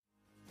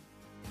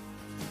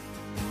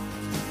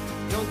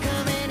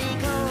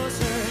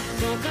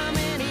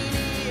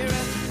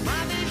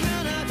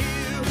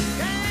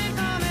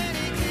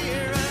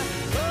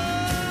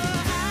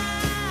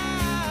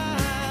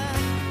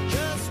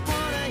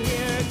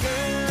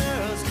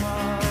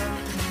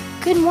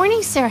Good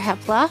morning, Sarah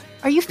Hepla.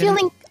 Are you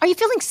feeling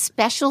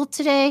special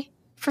today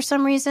for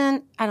some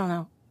reason? I don't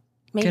know.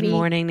 Maybe. Good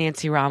morning,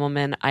 Nancy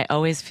Rommelman. I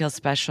always feel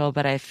special,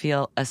 but I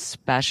feel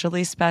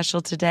especially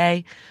special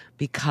today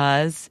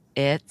because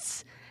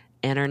it's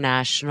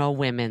International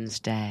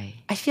Women's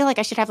Day. I feel like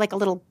I should have like a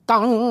little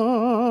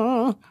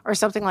dong or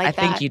something like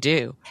that. I think you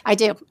do. I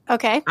do.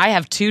 Okay. I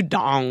have 2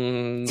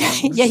 dongs.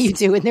 Yeah, you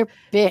do, and they're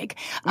big.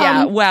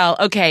 Yeah, well,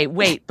 okay,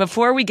 wait.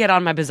 Before we get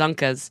on my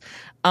bazunkas,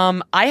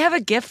 I have a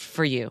gift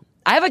for you.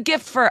 I have a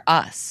gift for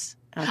us.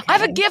 Okay. I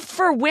have a gift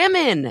for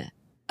women.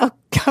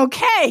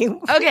 Okay.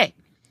 Okay.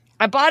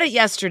 I bought it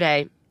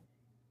yesterday.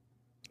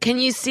 Can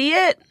you see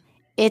it?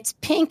 It's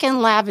pink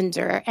and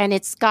lavender, and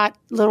it's got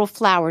little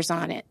flowers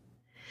on it.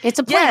 It's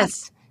a plant.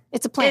 Yes.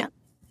 It's a plant.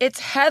 It's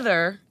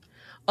heather,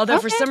 although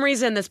for some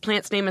reason this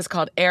plant's name is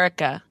called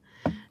Erica.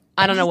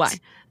 I don't know why.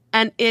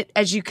 And it,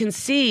 as you can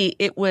see,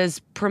 it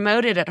was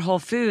promoted at Whole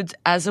Foods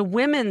as a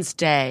Women's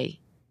Day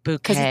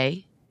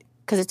bouquet.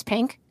 Because it's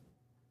pink?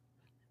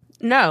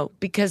 No,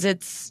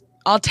 because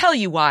I'll tell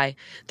you why.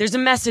 There's a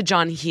message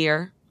on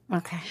here.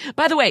 Okay.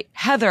 By the way,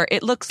 heather,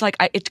 it looks like,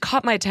 it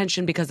caught my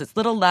attention because it's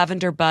little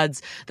lavender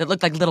buds that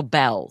look like little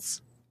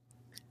bells.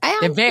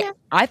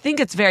 I think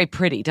it's very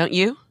pretty, don't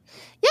you?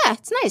 Yeah,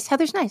 it's nice.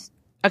 Heather's nice.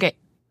 Okay.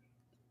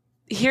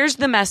 Here's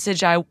the message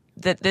that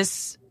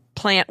this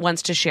plant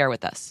wants to share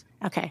with us.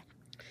 Okay.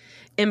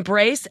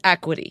 Embrace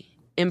equity,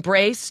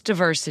 embrace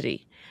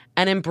diversity,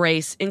 and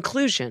embrace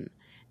inclusion.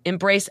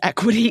 Embrace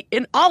equity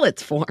in all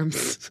its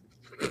forms.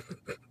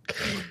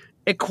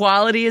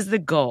 Equality is the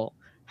goal.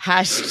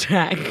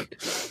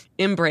 #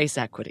 embrace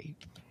equity.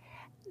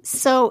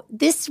 So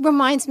this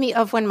reminds me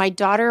of when my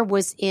daughter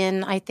was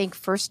in, I think,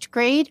 first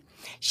grade.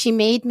 She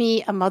made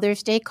me a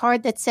Mother's Day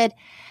card that said,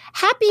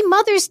 "Happy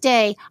Mother's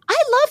Day.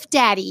 I love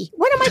Daddy.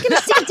 When am I going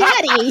to see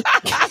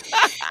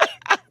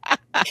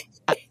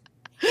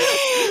Daddy?"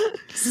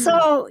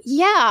 So,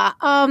 yeah.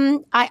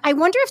 I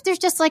wonder if there's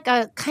just like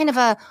a kind of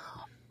a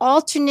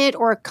alternate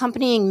or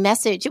accompanying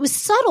message. It was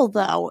subtle,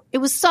 though. It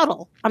was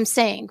subtle, I'm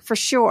saying, for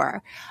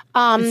sure.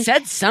 It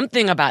said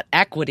something about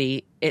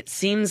equity. It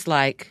seems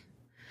like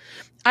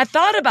I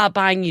thought about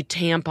buying you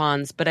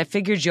tampons, but I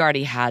figured you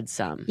already had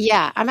some.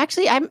 Yeah, I'm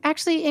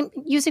actually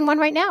using one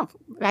right now.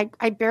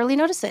 I barely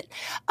notice it.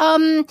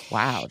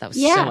 Wow, that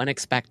was so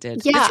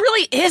unexpected. Yeah. This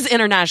really is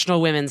International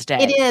Women's Day.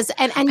 It is,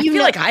 and I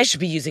feel like I should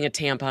be using a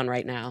tampon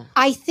right now.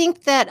 I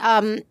think that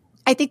and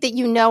I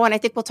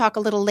think we'll talk a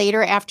little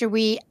later after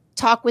we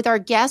talk with our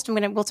guest.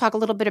 We'll talk a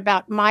little bit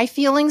about my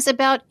feelings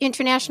about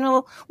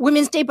International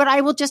Women's Day, but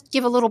I will just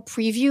give a little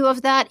preview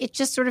of that. It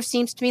just sort of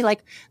seems to me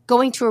like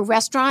going to a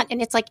restaurant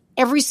and it's like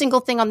every single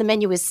thing on the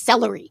menu is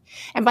celery.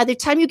 And by the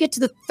time you get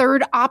to the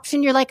third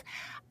option, you're like,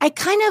 I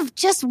kind of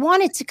just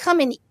wanted to come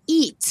and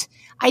eat.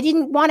 I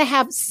didn't want to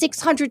have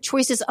 600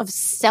 choices of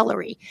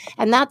celery.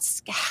 And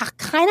that's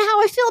kind of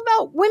how I feel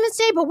about Women's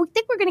Day, but we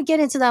think we're going to get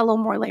into that a little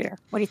more later.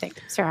 What do you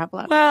think, Sarah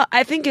Hepla? Well,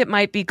 I think it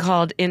might be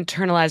called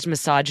Internalized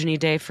Misogyny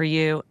Day for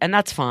you, and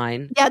that's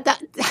fine. Yeah,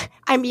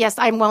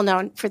 I'm well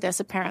known for this,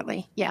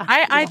 apparently. Yeah.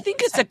 I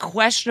think it's a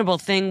questionable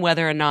thing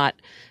whether or not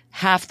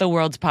half the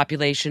world's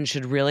population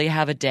should really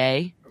have a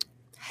day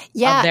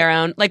of their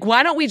own. Like,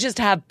 why don't we just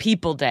have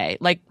People Day?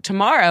 Like,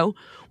 tomorrow,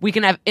 we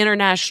can have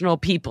International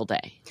People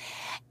Day.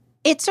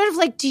 It's sort of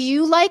like, do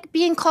you like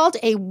being called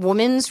a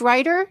woman's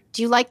writer?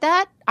 Do you like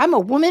that? I'm a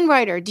woman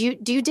writer. Do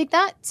you dig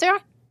that, Sarah?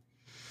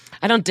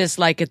 I don't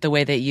dislike it the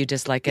way that you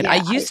dislike it.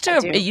 Yeah,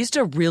 It used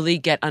to really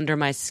get under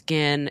my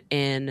skin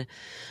in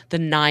the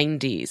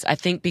 90s. I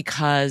think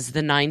because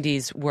the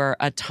 90s were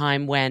a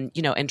time when,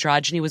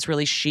 androgyny was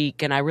really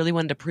chic and I really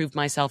wanted to prove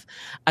myself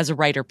as a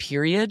writer,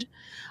 period.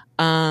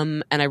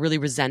 And I really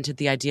resented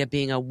the idea of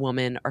being a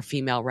woman or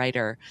female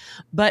writer.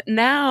 But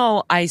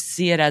now I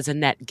see it as a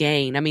net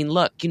gain. I mean,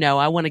 look,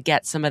 I want to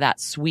get some of that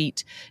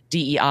sweet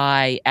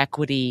DEI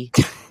equity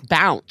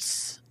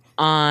bounce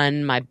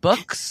on my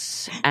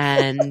books.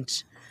 And,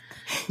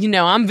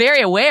 I'm very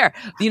aware.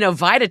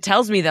 Vida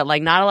tells me that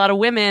like not a lot of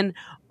women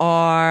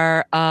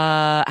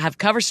have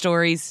cover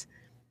stories.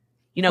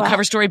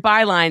 Cover story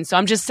byline. So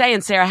I'm just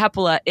saying, Sarah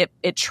Hepla,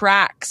 it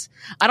tracks.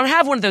 I don't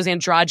have one of those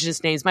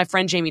androgynous names. My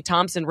friend Jamie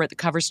Thompson wrote the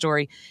cover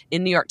story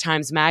in New York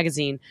Times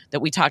Magazine that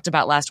we talked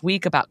about last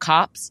week about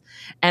cops.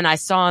 And I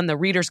saw in the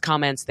readers'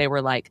 comments, they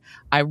were like,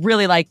 I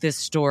really like this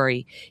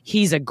story.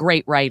 He's a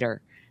great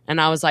writer. And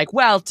I was like,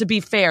 well, to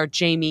be fair,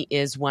 Jamie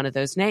is one of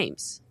those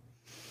names.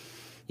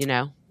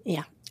 Yeah.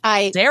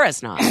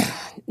 Sarah's not.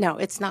 No,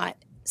 it's not.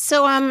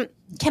 So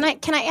can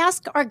I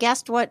ask our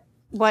guest what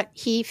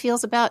he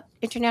feels about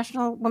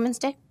International Women's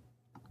Day?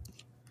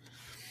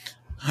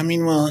 I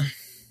mean, well,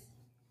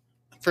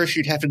 first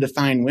you'd have to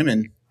define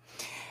women.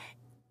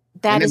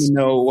 I don't really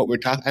know what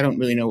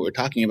we're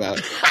talking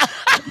about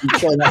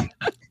until that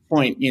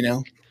point,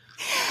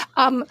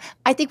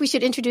 I think we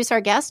should introduce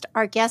our guest.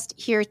 Our guest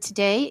here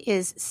today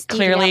is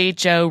clearly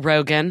Joe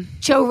Rogan.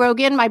 Joe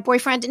Rogan, my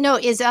boyfriend. No,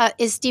 is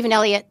Stephen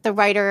Elliott, the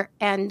writer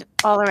and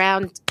all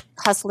around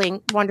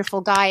hustling,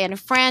 wonderful guy and a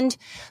friend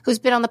who's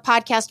been on the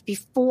podcast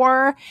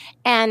before.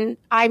 And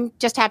I'm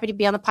just happy to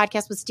be on the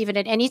podcast with Stephen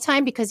at any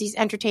time because he's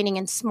entertaining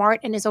and smart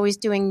and is always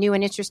doing new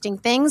and interesting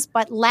things.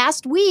 But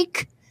last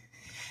week,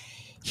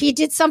 he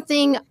did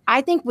something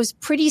I think was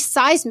pretty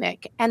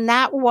seismic. And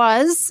that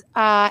was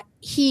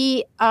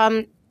he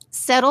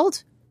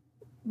settled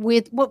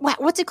with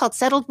what's it called?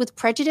 Settled with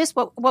prejudice.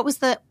 What was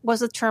the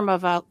term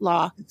of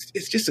law?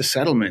 It's just a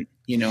settlement.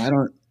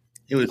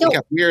 It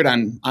got weird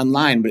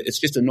online, but it's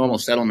just a normal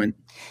settlement.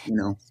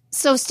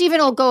 So Stephen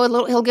he'll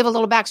give a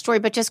little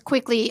backstory, but just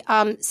quickly,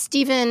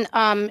 Stephen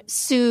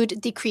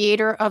sued the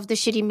creator of the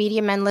Shitty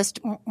Media Men list,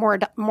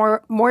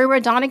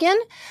 Moira Donegan,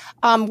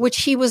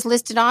 which he was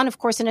listed on, of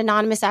course, an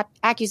anonymous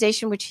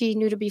accusation, which he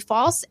knew to be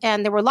false.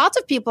 And there were lots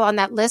of people on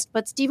that list,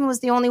 but Stephen was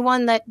the only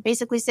one that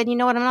basically said, you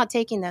know what, I'm not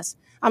taking this.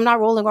 I'm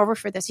not rolling over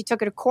for this. He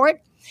took it to court.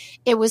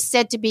 It was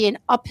said to be an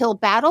uphill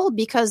battle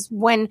because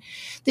when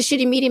the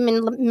Shitty Media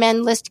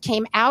Men list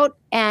came out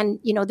and,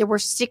 there were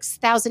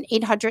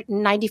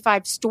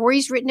 6,895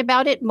 stories written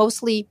about it,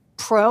 mostly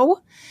pro,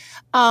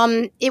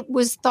 it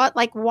was thought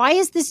like, why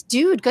is this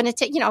dude going to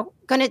take, how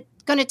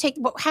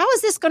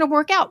is this going to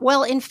work out?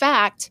 Well, in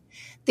fact,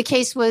 the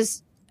case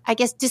was, I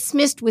guess,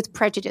 dismissed with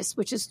prejudice,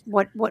 which is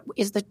what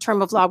is the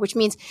term of law, which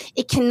means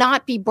it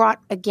cannot be brought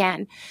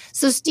again.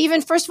 So,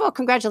 Stephen, first of all,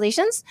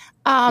 congratulations.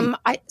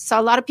 I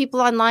saw a lot of people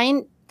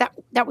online that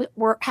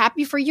were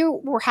happy for you.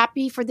 We're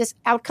happy for this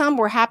outcome.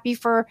 We're happy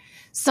for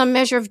some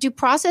measure of due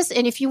process.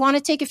 And if you want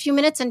to take a few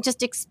minutes and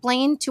just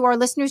explain to our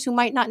listeners who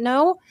might not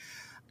know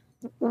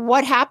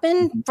what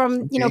happened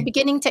from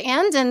beginning to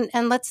end,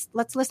 and let's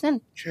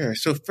listen. Sure.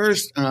 So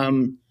first,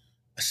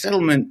 a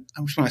settlement,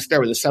 I just want to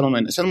start with a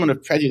settlement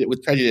of prejudice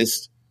with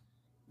prejudice.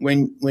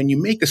 When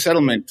you make a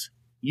settlement,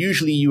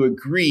 usually you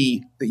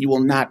agree that you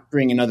will not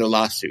bring another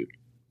lawsuit.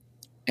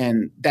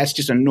 And that's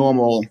just a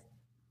normal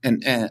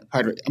and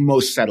part of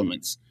most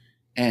settlements.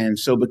 And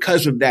so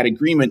because of that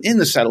agreement in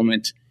the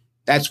settlement,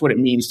 that's what it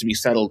means to be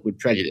settled with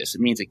prejudice. It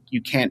means that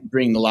you can't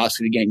bring the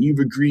lawsuit again. You've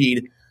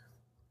agreed,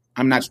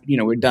 I'm not,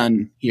 we're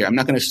done here. I'm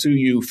not going to sue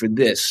you for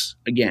this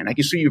again. I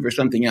can sue you for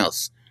something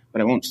else,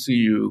 but I won't sue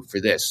you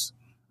for this.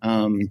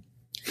 So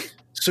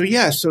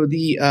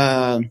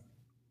the,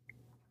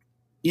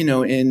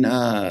 in,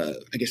 I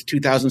guess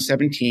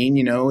 2017,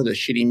 the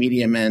Shitty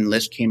Media Men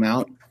list came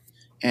out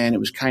and it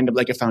was kind of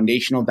like a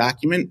foundational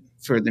document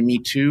for the Me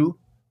Too,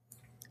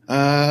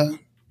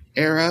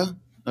 era.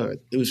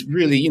 It was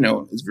really,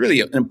 an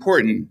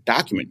important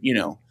document,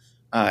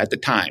 at the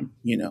time,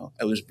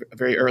 it was a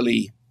very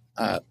early,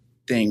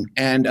 thing.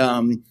 And,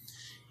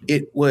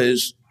 it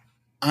was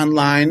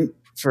online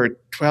for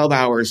 12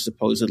 hours,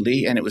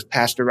 supposedly, and it was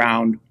passed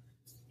around,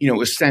 it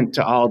was sent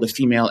to all the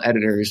female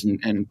editors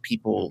and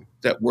people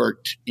that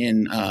worked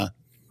in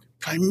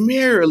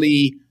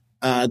primarily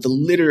the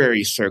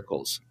literary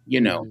circles,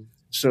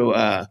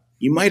 So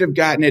you might have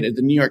gotten it at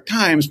the New York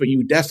Times, but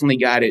you definitely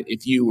got it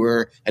if you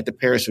were at the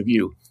Paris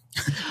Review.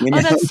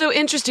 Oh, that's so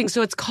interesting.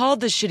 So it's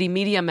called the Shitty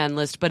Media Men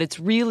list, but it's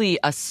really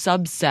a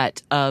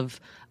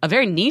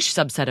very niche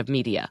subset of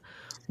media,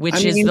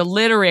 which is the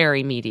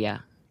literary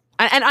media.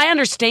 And I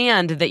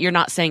understand that you're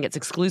not saying it's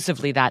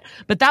exclusively that,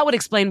 but that would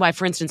explain why,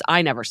 for instance,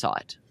 I never saw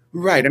it.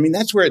 Right. I mean,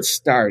 that's where it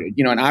started,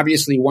 and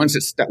obviously once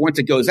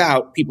it goes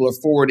out, people are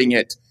forwarding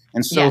it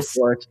and so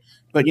forth.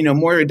 But,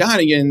 Moira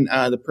Donegan,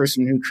 the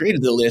person who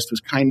created the list, was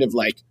kind of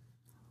like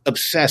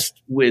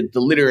obsessed with the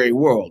literary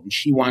world. And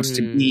she wants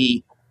to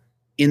be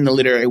in the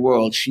literary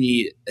world.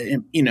 She,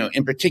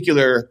 in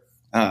particular,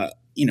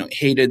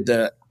 hated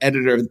the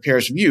editor of the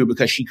Paris Review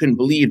because she couldn't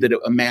believe that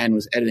a man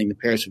was editing the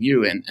Paris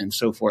Review and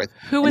so forth.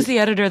 Who was the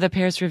editor of the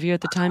Paris Review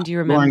at the time? Do you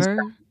remember?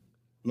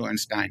 Lauren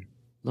Stein.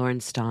 Lauren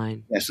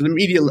Stein. Yeah. So the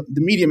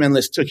Media Men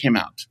list took him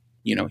out.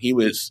 He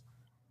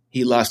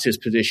lost his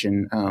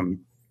position,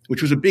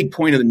 which was a big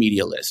point of the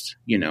media list,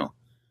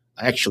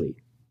 actually,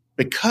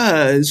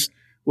 because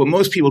what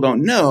most people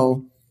don't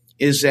know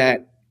is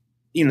that,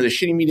 the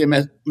Shitty Media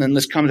Men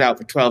list comes out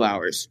for 12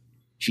 hours.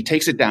 She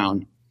takes it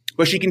down,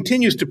 but she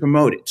continues to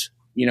promote it.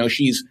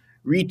 She's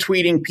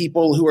retweeting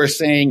people who are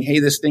saying, hey,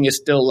 this thing is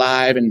still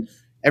live and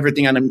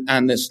everything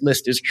on this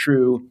list is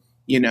true,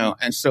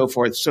 and so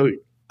forth. So,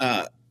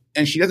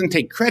 and she doesn't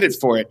take credit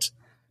for it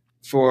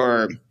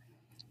for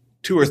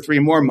 2 or 3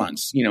 more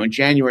months. In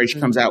January, she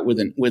comes out with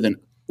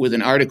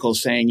an article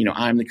saying,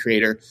 I'm the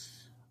creator,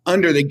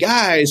 under the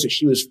guise that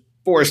she was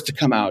forced to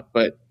come out.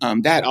 But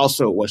that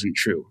also wasn't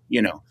true.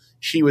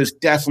 She was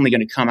definitely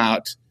going to come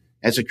out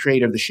as a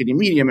creator of the Shitty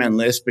Media Men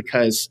list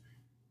because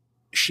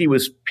she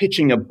was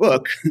pitching a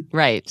book.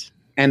 Right.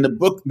 And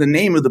the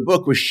name of the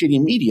book was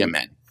Shitty Media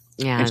Men.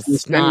 Yeah,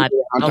 it's not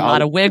a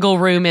lot of wiggle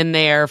room in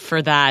there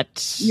for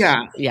that.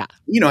 Yeah. Yeah.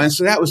 And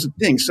so that was the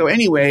thing. So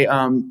anyway,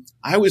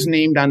 I was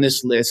named on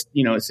this list.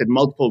 It said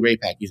multiple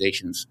rape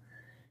accusations.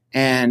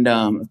 And,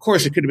 of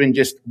course, it could have been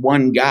just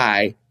one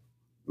guy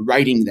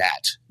writing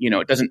that.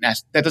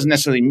 That doesn't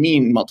necessarily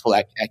mean multiple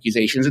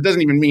accusations. It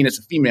doesn't even mean it's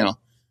a female,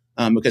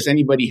 because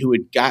anybody who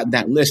had gotten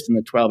that list in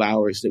the 12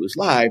 hours that was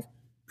live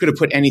could have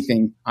put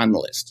anything on the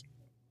list.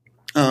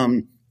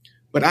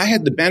 But I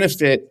had the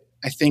benefit,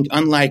 I think,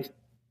 unlike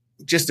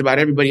just about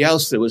everybody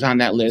else that was on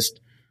that list,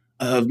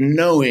 of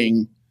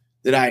knowing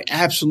that I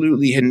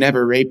absolutely had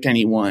never raped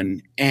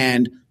anyone.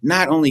 And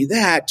not only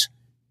that,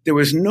 there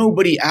was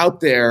nobody out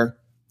there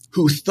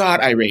who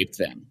thought I raped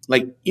them.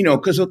 Like,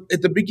 because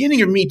at the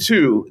beginning of Me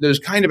Too, there was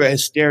kind of a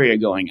hysteria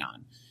going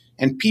on.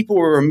 And people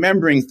were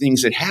remembering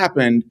things that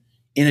happened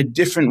in a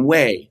different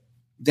way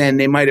than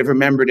they might have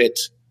remembered it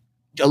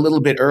a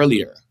little bit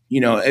earlier.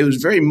 It was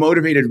very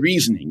motivated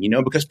reasoning,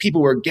 because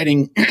people were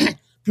getting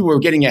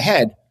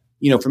ahead,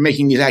 for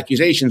making these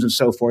accusations and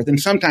so forth. And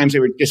sometimes they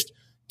were just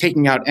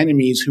taking out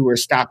enemies who were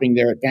stopping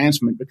their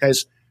advancement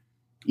because,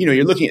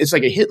 you're looking, it's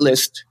like a hit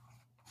list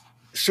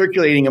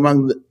circulating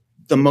among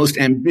the most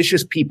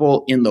ambitious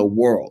people in the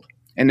world.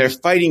 And they're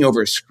fighting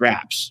over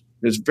scraps.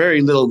 There's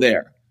very little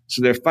there.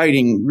 So they're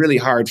fighting really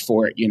hard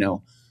for it,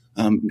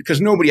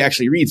 because nobody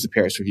actually reads the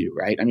Paris Review,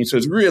 right? I mean, so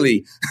it's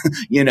really,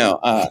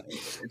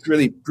 it's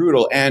really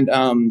brutal. And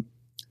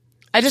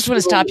I just want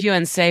to stop you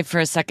and say for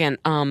a second,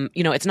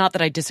 it's not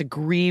that I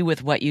disagree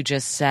with what you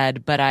just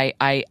said, but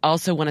I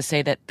also want to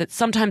say that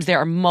sometimes there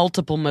are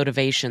multiple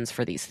motivations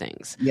for these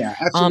things. Yeah,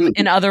 absolutely.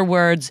 In other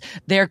words,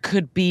 there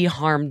could be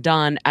harm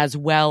done as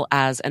well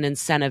as an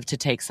incentive to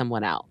take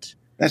someone out.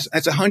 That's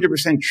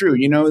 100% true.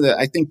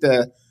 I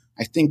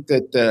think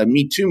that the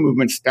Me Too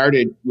movement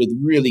started with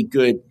really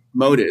good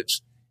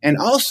motives. And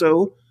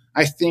also,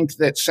 I think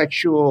that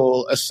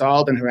sexual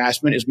assault and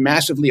harassment is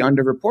massively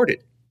underreported.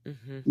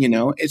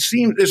 Mm-hmm. It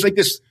seems there's like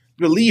this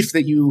belief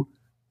that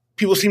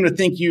people seem to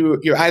think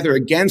you're either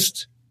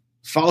against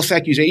false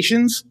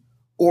accusations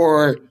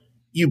or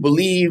you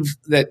believe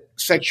that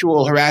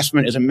sexual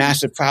harassment is a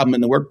massive problem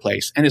in the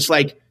workplace. And it's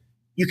like,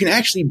 you can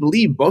actually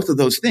believe both of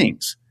those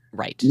things.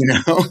 Right.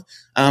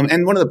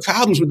 And one of the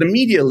problems with the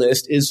media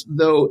list is,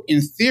 though,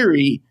 in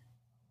theory,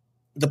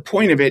 the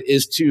point of it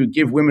is to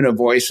give women a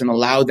voice and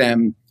allow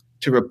them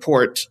to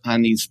report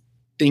on these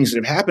things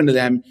that have happened to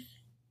them.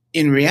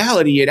 In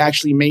reality, it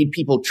actually made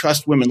people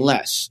trust women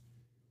less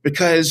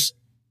because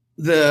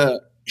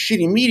the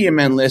shitty media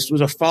men list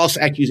was a false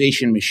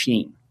accusation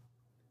machine.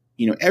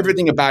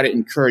 Everything about it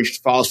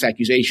encouraged false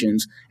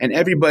accusations, and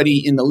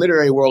everybody in the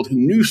literary world who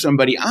knew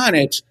somebody on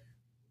it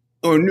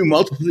or knew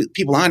multiple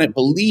people on it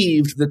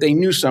believed that they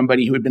knew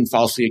somebody who had been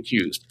falsely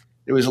accused.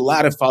 There was a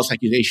lot of false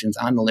accusations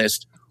on the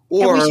list.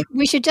 Or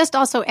we should just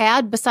also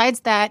add, besides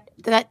that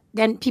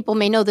then people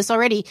may know this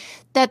already,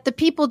 that the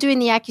people doing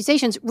the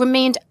accusations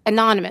remained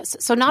anonymous.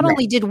 So not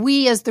only did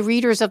we as the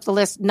readers of the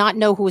list not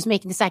know who was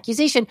making this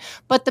accusation,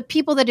 but the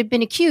people that had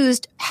been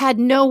accused had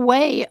no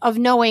way of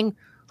knowing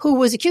who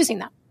was accusing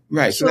them.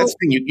 Right. So that's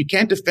the thing. You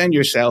can't defend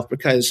yourself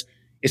because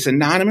it's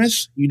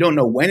anonymous. You don't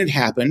know when it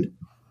happened.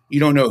 You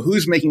don't know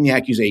who's making the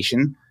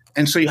accusation.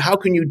 And so how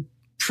can you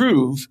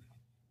prove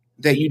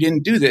that you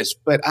didn't do this?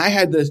 But I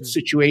had the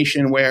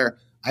situation where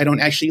I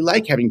don't actually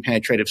like having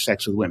penetrative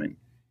sex with women.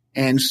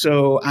 And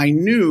so I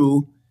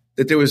knew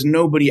that there was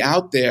nobody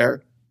out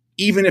there,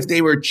 even if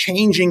they were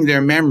changing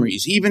their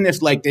memories, even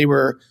if like they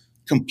were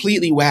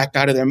completely whacked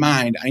out of their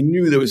mind, I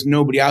knew there was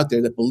nobody out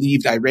there that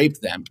believed I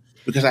raped them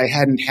because I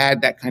hadn't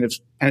had that kind of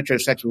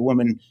penetrative sex with a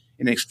woman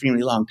in an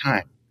extremely long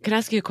time. Can I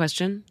ask you a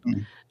question?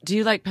 Mm-hmm. Do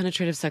you like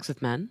penetrative sex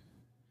with men?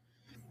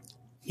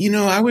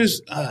 I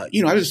was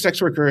a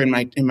sex worker in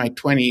my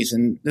 20s,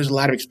 and there's a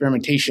lot of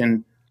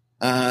experimentation.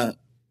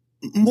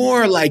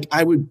 More like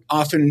I would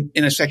often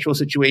in a sexual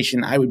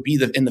situation, I would be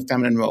in the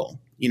feminine role.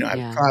 I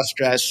would cross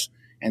dress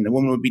and the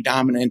woman would be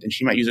dominant and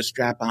she might use a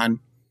strap on.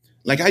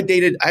 Like I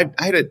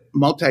had a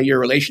multi-year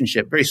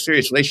relationship, very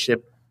serious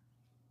relationship,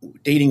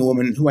 dating a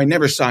woman who I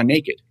never saw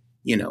naked.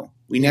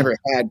 We never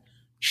had,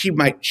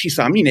 she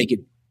saw me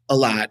naked a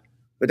lot,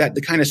 but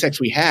the kind of sex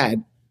we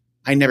had,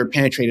 I never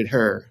penetrated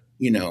her,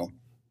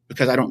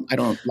 because I don't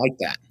like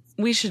that.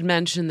 We should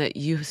mention that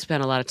you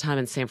spent a lot of time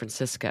in San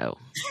Francisco.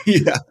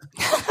 Yeah.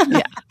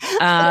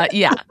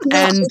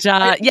 And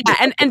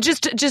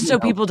just so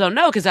people don't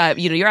know, because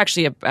you're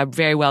actually a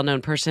very well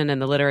known person in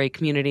the literary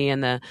community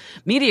and the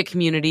media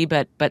community,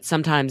 but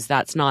sometimes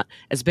that's not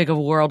as big of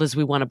a world as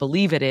we want to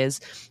believe it is.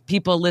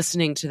 People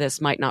listening to this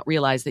might not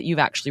realize that you've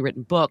actually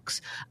written books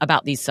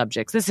about these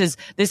subjects.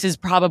 This is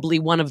probably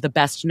one of the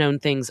best known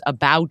things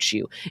about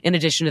you, in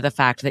addition to the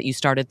fact that you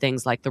started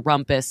things like The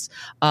Rumpus,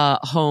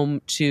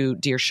 home to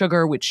Dear Sugar,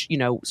 which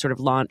sort of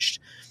launched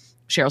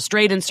Cheryl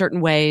Strayed in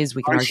certain ways.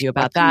 We can argue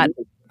about that.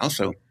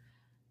 Also,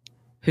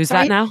 who's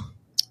that now?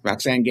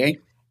 Roxane Gay.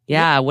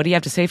 Yeah. What do you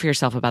have to say for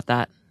yourself about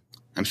that?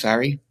 I'm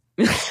sorry.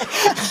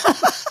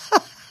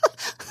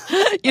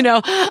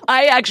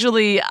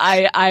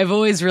 I've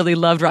always really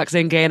loved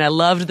Roxane Gay, and I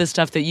loved the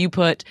stuff that you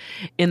put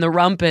in The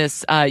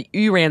Rumpus.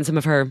 You ran some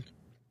of her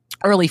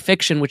early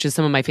fiction, which is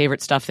some of my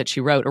favorite stuff that she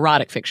wrote,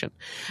 erotic fiction.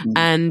 Mm-hmm.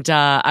 And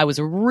I was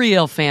a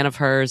real fan of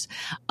hers.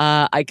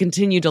 I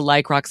continue to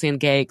like Roxane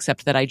Gay,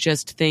 except that I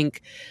just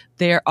think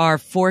there are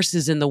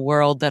forces in the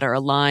world that are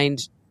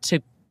aligned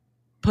to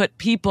put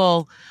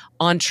people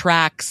on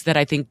tracks that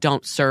I think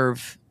don't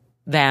serve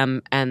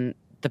them and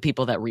the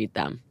people that read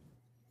them.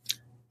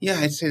 Yeah,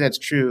 I'd say that's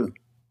true.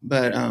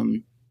 But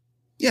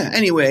yeah.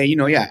 Anyway,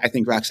 I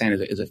think Roxanne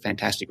is a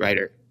fantastic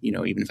writer.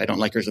 Even if I don't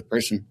like her as a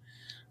person.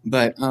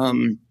 But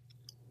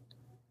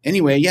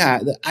anyway, yeah.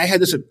 I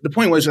had this. The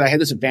point was that I had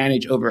this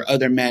advantage over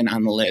other men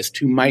on the list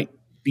who might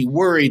be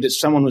worried that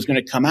someone was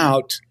going to come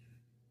out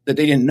that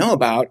they didn't know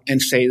about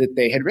and say that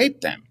they had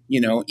raped them.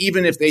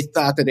 Even if they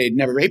thought that they'd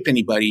never raped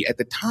anybody at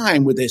the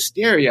time with the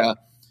hysteria,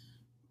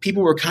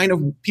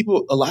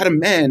 a lot of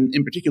men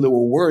in particular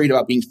were worried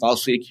about being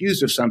falsely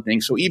accused of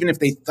something. So even if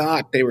they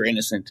thought they were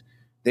innocent,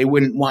 they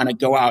wouldn't want to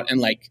go out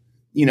and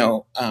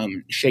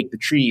shake the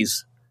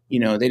trees. They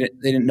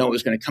didn't know it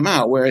was going to come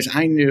out. Whereas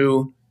I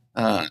knew,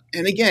 and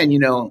again,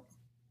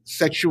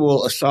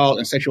 sexual assault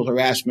and sexual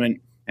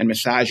harassment and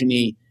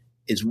misogyny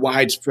is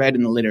widespread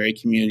in the literary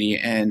community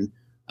and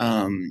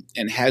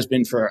has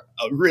been for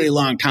a really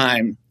long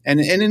time. And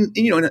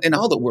in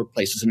all the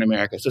workplaces in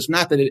America. So it's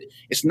not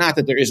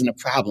that there isn't a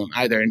problem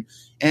either.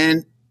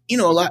 And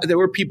there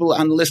were people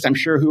on the list, I'm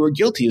sure, who were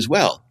guilty as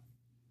well.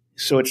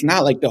 So it's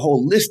not like the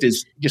whole list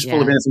is just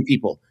full of innocent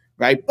people,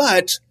 right?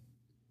 But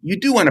you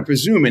do want to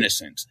presume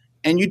innocence.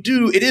 And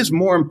it is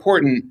more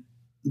important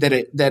that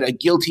a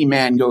guilty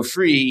man go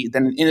free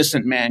than an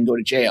innocent man go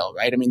to jail,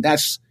 right? I mean,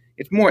 that's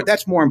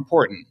more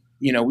important.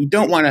 You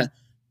don't want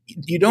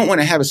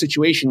to have a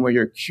situation where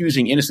you're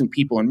accusing innocent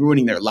people and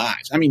ruining their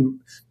lives. I mean,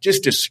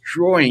 just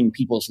destroying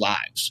people's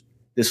lives.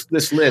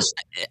 This list.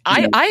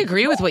 I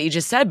agree with what you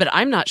just said, but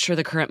I'm not sure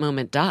the current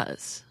moment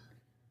does.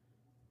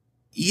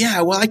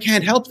 Yeah, well, I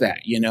can't help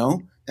that.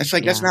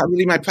 That's not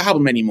really my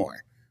problem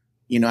anymore.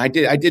 I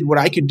did what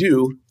I could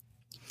do.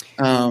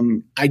 What a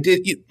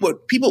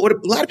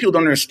lot of people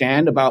don't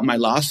understand about my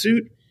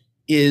lawsuit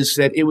is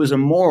that it was a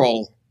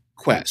moral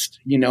quest.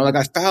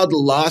 I filed the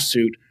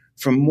lawsuit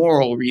for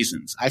moral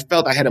reasons. I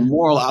felt I had a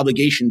moral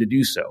obligation to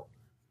do so,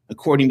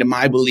 according to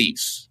my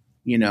beliefs.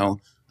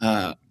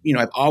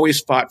 I've always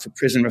fought for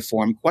prison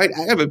reform. I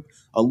have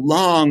a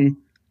long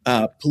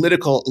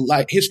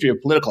history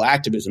of political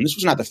activism. This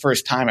was not the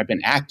first time I've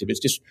been active. It's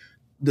just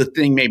the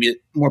thing maybe that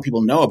more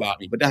people know about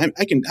me. But I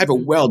have a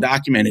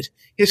well-documented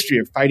history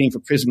of fighting for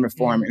prison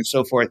reform and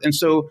so forth. And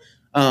so,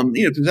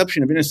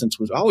 presumption of innocence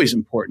was always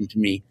important to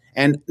me.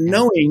 And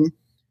knowing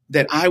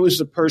that I was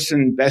the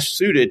person best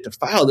suited to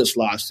file this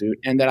lawsuit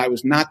and that I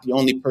was not the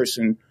only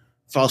person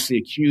falsely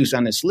accused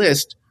on this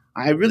list,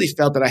 I really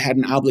felt that I had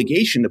an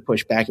obligation to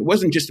push back. It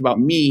wasn't just about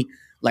me,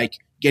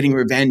 getting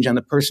revenge on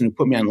the person who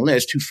put me on the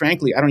list, who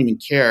frankly, I don't even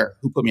care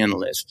who put me on the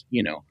list.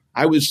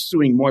 I was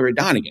suing Moira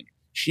Donegan.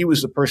 She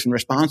was the person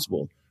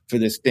responsible for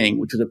this thing,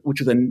 which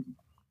was a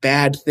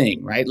bad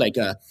thing, right? Like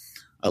a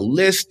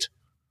list,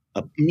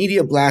 a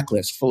media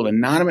blacklist full of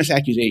anonymous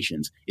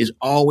accusations is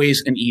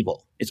always an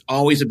evil. It's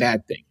always a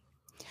bad thing.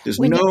 There's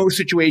no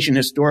situation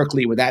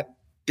historically where that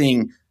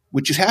thing,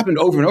 which has happened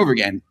over and over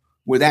again,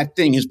 where that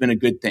thing has been a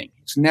good thing.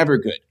 It's never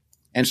good.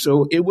 And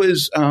so it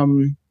was,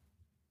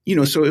 it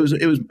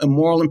was a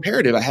moral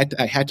imperative. I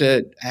had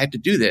to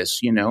do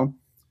this.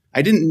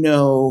 I didn't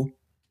know.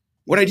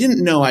 What I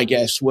didn't know, I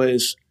guess,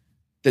 was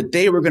that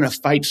they were going to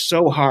fight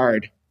so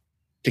hard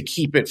to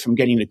keep it from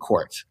getting to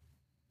court.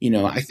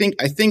 I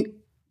think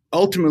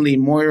ultimately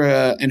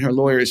Moira and her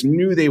lawyers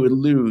knew they would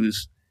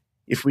lose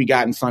if we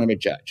got in front of a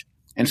judge.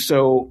 And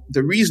so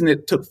the reason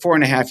it took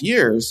 4.5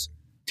 years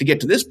to get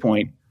to this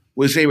point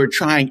was they were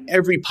trying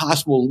every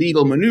possible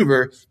legal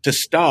maneuver to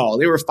stall.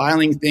 They were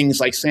filing things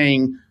like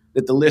saying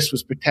that the list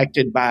was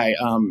protected by,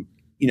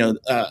 the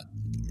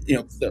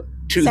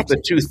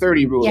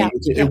 230 ruling.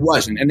 It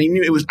wasn't. And they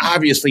knew it was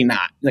obviously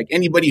not. Like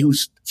anybody who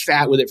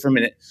sat with it for a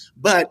minute.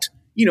 But,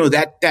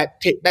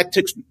 that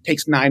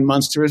takes 9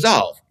 months to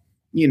resolve,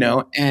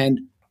 and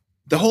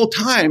the whole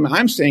time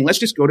I'm saying, let's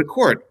just go to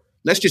court.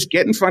 Let's just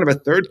get in front of a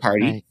third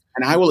party. Right.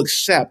 And I will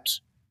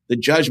accept the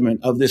judgment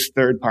of this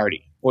third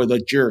party or the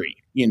jury.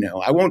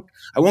 I won't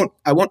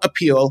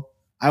appeal.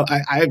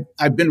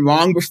 I've been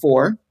wrong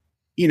before.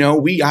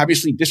 We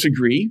obviously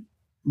disagree,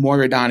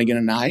 Moira Donegan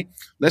and I.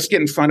 Let's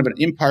get in front of an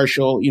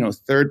impartial,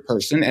 third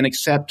person and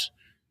accept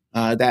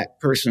that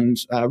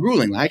person's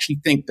ruling. I actually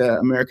think the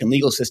American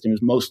legal system is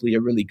mostly a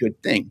really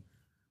good thing,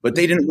 but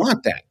they didn't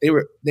want that. They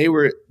were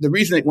the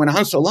reason it went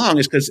on so long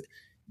is because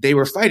they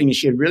were fighting. And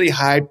she had really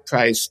high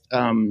priced,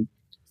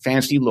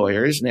 fancy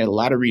lawyers, and they had a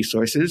lot of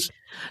resources.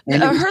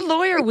 And her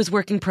lawyer was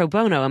working pro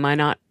bono. Am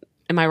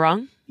I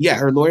wrong? Yeah,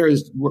 her lawyer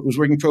was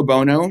working pro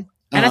bono.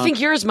 And I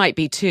think yours might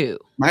be too.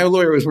 My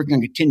lawyer was working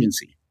on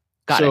contingency.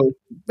 Got it.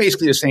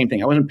 Basically the same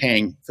thing. I wasn't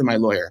paying for my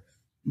lawyer.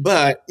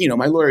 But,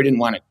 my lawyer didn't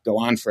want to go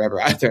on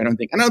forever either, I don't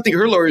think. I don't think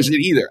her lawyers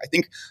did either. I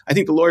think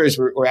the lawyers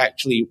were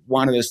actually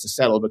wanted us to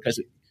settle because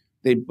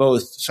they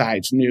both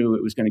sides knew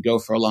it was going to go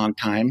for a long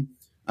time.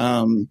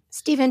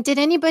 Stephen, did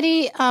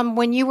anybody,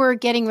 when you were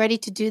getting ready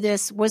to do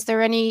this, was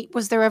there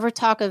ever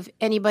talk of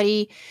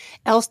anybody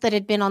else that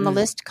had been on the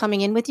list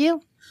coming in with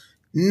you?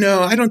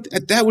 No, I don't.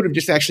 That would have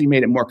just actually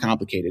made it more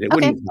complicated. It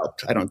wouldn't have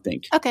helped, I don't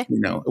think. Okay.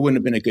 It wouldn't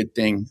have been a good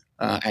thing,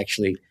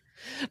 actually.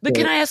 But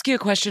can I ask you a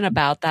question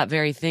about that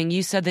very thing?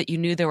 You said that you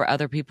knew there were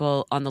other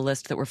people on the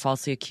list that were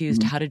falsely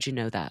accused. Mm-hmm. How did you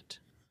know that?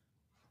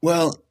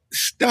 Well,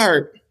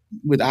 START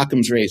with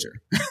Occam's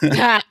razor.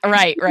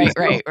 Right.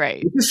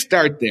 Just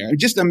start there.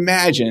 Just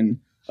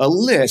imagine a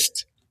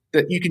list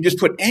that you can just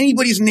put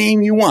anybody's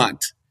name you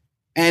want.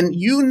 And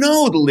you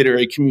know the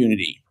literary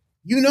community.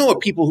 You know what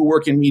people who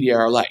work in media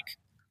are like.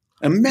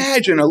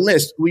 Imagine a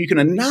list where you can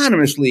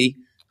anonymously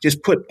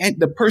just put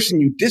the person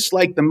you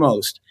dislike the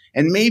most.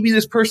 And maybe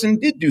this person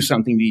did do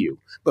something to you,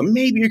 but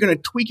maybe you're going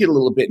to tweak it a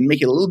little bit and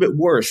make it a little bit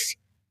worse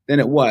than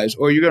it was,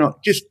 or you're going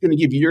to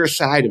give your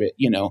side of it,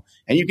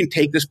 and you can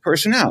take this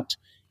person out.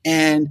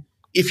 And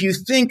if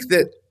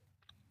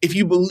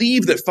you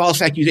believe that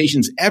false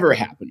accusations ever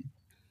happen,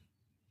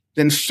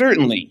 then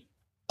certainly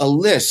a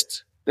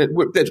list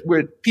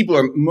where people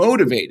are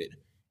motivated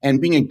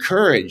and being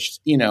encouraged,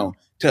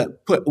 to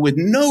put with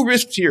no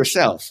risk to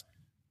yourself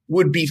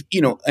would be,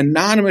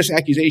 anonymous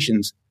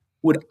accusations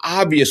would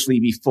obviously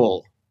be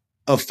full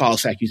of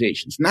false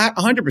accusations, not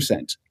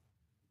 100%,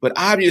 but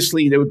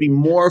obviously there would be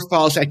more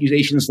false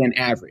accusations than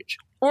average.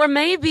 Or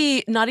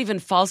maybe not even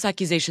false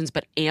accusations,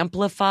 but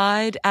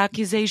amplified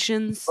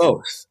accusations.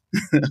 Both.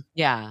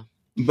 Yeah.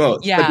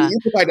 Both. Yeah. But the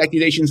amplified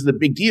accusations is a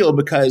big deal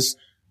because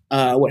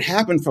what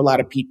happened for a lot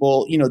of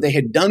people, they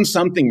had done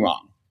something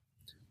wrong,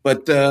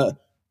 but the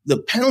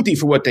penalty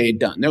for what they had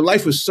done, their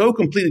life was so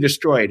completely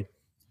destroyed.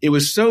 It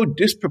was so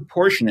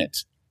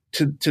disproportionate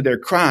to their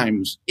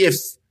crimes if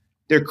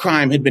their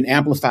crime had been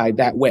amplified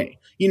that way.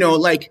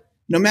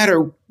 No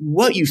matter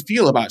what you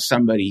feel about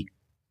somebody,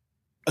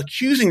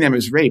 accusing them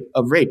of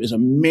rape is a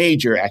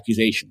major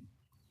accusation.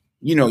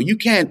 You're not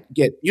going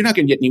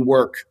to get any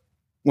work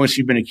once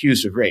you've been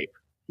accused of rape.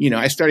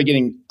 I started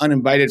getting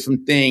uninvited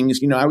from things.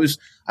 I was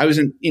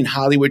in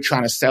Hollywood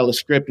trying to sell a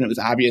script and it was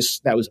obvious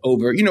that was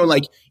over.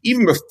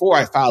 Even before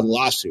I filed a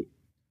lawsuit,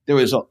 there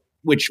was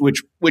which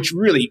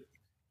really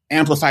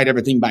amplified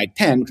everything by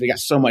 10 because I got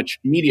so much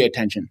media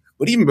attention.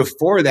 But even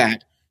before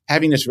that,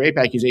 having this rape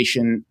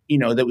accusation,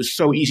 that was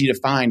so easy to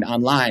find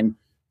online.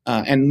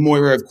 And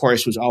Moira, of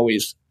course, was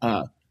always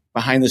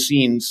behind the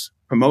scenes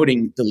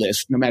promoting the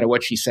list, no matter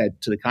what she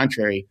said to the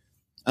contrary.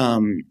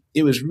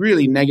 It was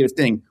really a negative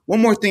thing.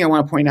 One more thing I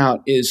want to point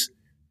out is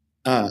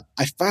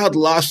I filed a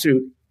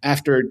lawsuit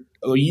after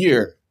a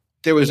year.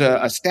 There was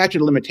a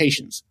statute of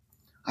limitations.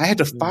 I had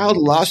to file the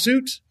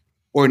lawsuit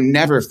or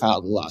never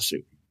file the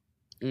lawsuit.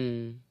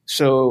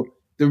 So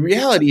the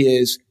reality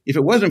is, if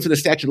it wasn't for the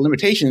statute of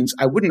limitations,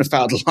 I wouldn't have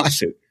filed the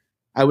lawsuit.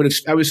 I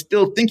was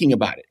still thinking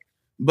about it,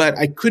 but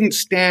I couldn't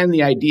stand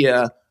the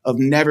idea of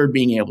never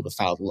being able to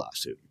file the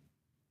lawsuit.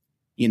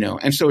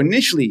 And so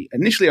initially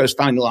I was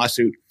filing the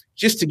lawsuit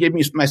just to give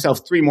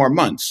myself 3 more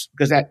months,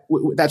 because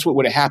that's what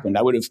would have happened.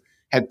 I would have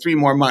had 3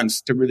 more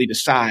months to really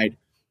decide,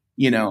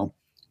 but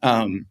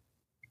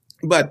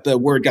the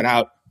word got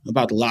out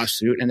about the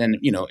lawsuit, and then,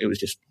 it was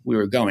just, we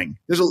were going.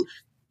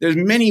 There's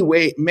many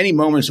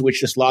moments in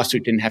which this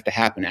lawsuit didn't have to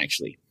happen,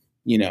 actually.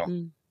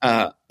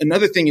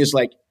 Another thing is,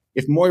 like,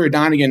 if Moira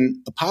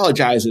Donegan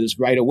apologizes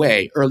right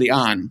away, early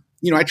on,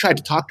 I tried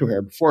to talk to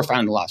her before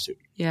filing the lawsuit.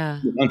 Yeah.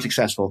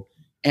 Unsuccessful.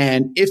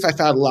 And if I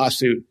filed a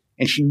lawsuit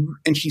and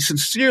she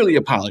sincerely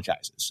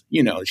apologizes,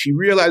 she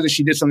realizes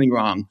she did something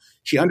wrong,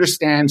 she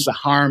understands the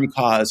harm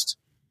caused,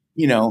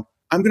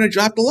 I'm going to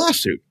drop the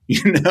lawsuit,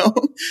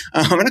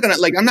 I'm not going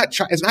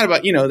to, it's not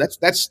about,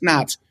 that's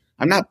not,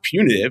 I'm not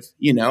punitive.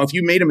 If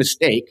you made a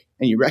mistake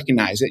and you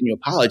recognize it and you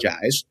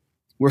apologize,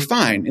 we're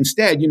fine.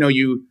 Instead,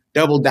 you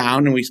double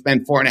down and we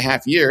spend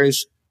 4.5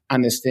 years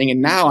on this thing.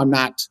 And now I'm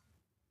not,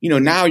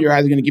 now you're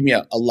either going to give me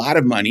a lot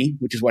of money,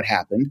 which is what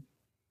happened,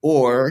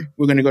 or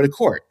we're going to go to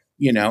court.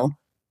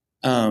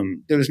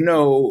 There was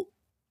no,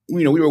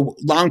 we were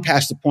long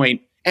past the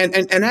point. And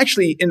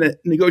actually in the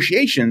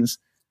negotiations,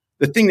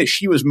 the thing that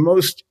she was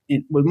most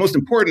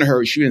important to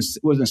her, she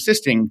was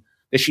insisting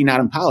that she not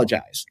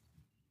apologize.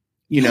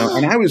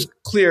 And I was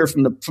clear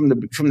from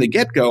the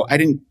get-go, I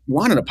didn't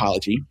want an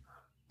apology.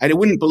 I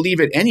wouldn't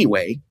believe it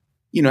anyway,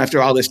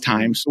 after all this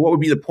time. So what would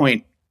be the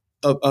point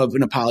of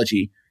an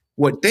apology?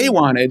 What they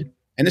wanted,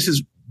 and this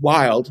is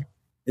wild,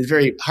 is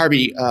very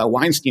Harvey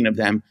Weinstein of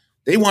them,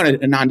 they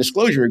wanted a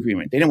non-disclosure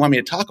agreement. They didn't want me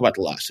to talk about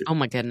the lawsuit. Oh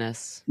my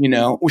goodness.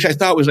 Which I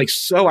thought was like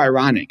so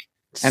ironic.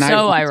 And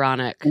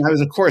ironic. And I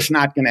was, of course,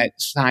 not going to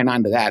sign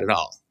on to that at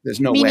all. There's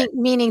no way.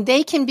 Meaning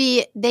they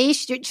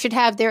should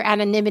have their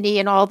anonymity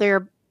and all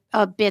their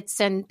bits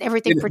and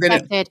everything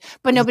protected,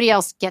 but nobody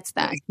else gets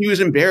that. She was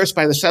embarrassed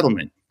by the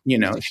settlement.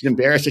 She's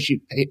embarrassed that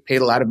she paid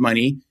a lot of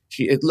money.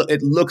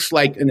 It looks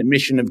like an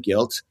admission of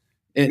guilt.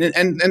 And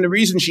the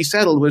reason she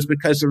settled was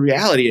because the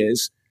reality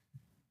is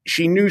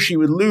she knew she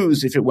would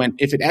lose if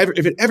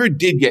it ever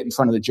did get in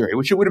front of the jury,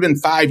 which it would have been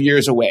 5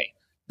 years away,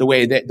 the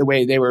way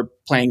they were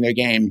playing their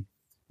game,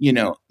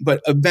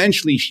 but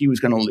eventually she was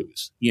going to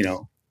lose,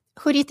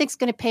 Who do you think is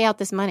going to pay out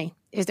this money?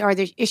 Is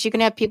she going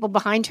to have people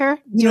behind her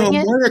doing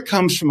it? Moira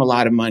comes from a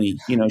lot of money.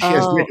 She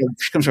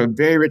comes from a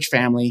very rich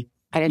family.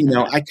 I didn't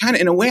know. I kind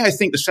of, in a way, I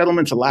think the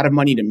settlement's a lot of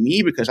money to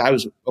me because I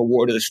was a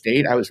ward of the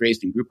state. I was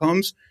raised in group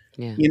homes,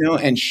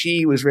 and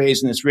she was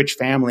raised in this rich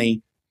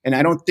family. And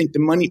I don't think the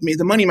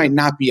money might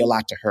not be a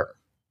lot to her.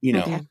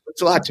 Okay.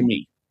 It's a lot to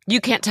me.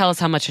 You can't tell us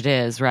how much it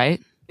is, right?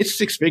 It's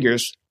 6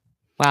 figures.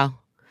 Wow.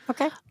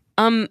 Okay.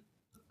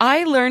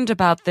 I learned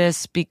about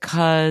this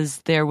because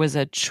there was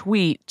a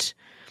tweet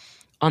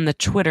on the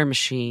Twitter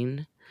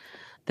machine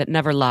that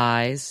never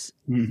lies.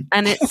 Mhm.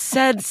 And it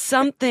said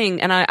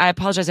something, and I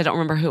apologize, I don't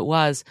remember who it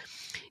was.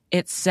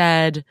 It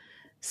said,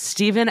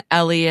 Stephen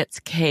Elliott's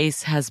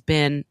case has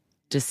been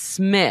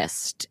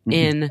dismissed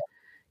in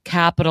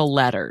capital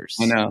letters.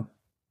 I know.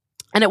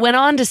 And it went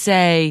on to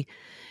say,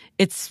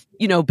 it's,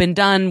 been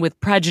done with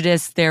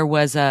prejudice. There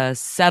was a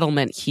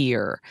settlement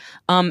here.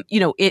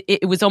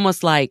 It was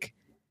almost like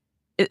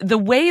the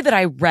way that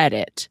I read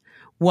it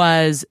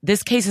was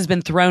this case has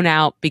been thrown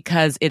out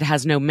because it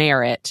has no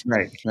merit.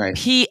 Right.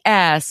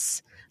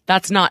 P.S.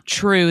 That's not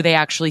true. They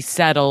actually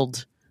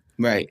settled.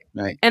 Right.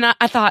 And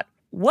I thought,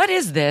 what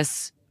is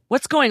this?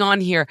 What's going on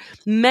here?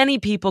 Many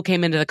people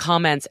came into the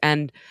comments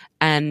and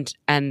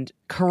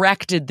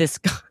corrected this,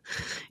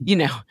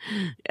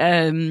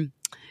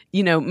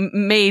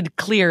 made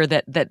clear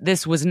that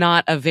this was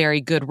not a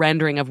very good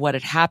rendering of what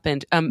had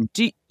happened.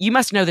 You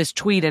must know this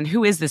tweet, and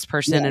who is this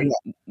person?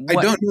 I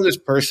don't know this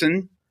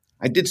person.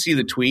 I did see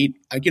the tweet,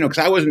 because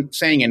I wasn't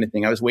saying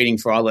anything. I was waiting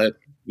for all the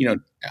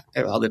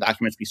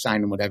documents to be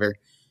signed and whatever.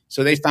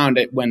 So they found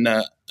it when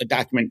the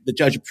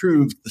judge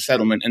approved the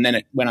settlement, and then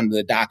it went onto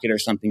the docket or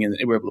something, and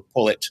they were able to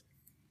pull it,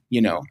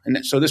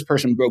 And so this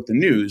person broke the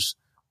news.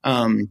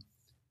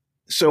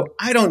 So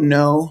I don't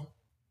know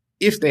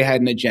if they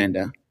had an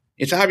agenda.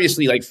 It's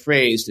obviously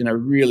phrased in a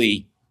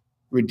really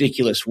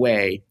ridiculous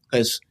way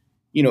because,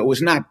 it was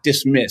not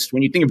dismissed.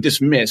 When you think of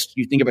dismissed,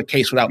 you think of a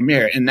case without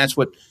merit. And that's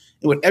what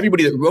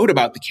everybody that wrote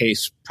about the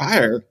case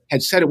prior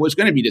had said it was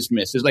going to be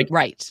dismissed. There's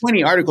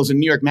 20 articles in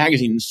New York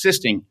Magazine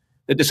insisting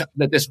that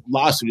this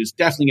lawsuit is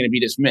definitely going to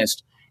be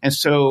dismissed. And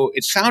so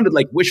it sounded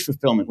like wish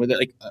fulfillment, where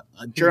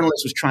a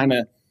journalist was trying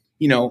to,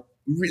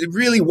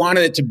 really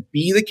wanted it to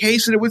be the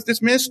case that it was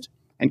dismissed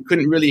and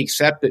couldn't really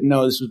accept that,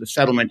 no, this was a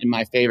settlement in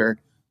my favor.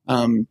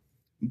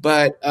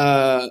 But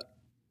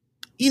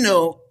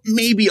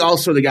maybe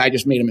also the guy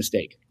just made a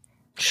mistake.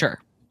 Sure.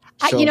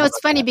 So, it's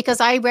funny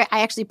because I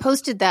actually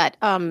posted that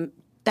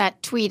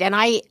tweet, and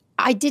I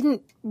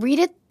didn't read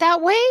it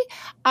that way.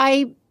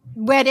 I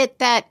read it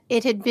that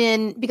it had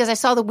been, because I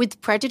saw the with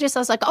prejudice. I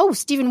was like, oh,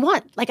 Stephen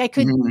won. I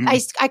could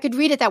I could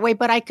read it that way,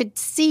 but I could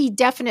see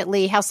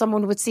definitely how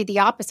someone would see the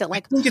opposite.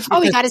 He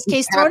got his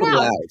case thrown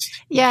out.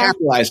 Yeah,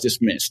 capitalized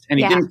dismissed, and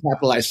he didn't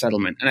capitalize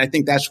settlement. And I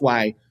think that's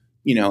why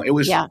it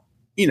was.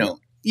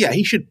 Yeah,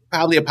 he should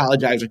probably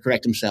apologize or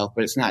correct himself,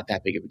 but it's not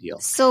that big of a deal.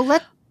 So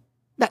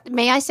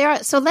may I,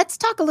 Sarah? So let's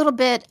talk a little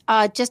bit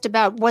just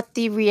about what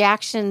the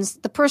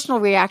personal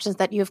reactions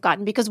that you've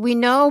gotten, because we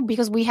know,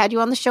 because we had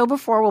you on the show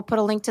before, we'll put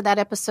a link to that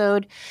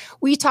episode.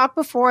 We talked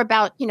before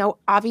about,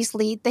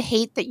 obviously the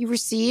hate that you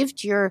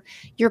received, your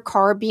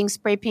car being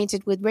spray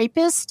painted with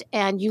rapist,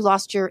 and you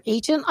lost your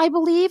agent, I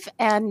believe.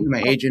 And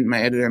my agent,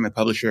 my editor, my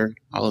publisher,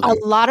 all of them.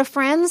 A lot of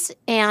friends.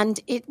 And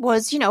it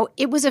was,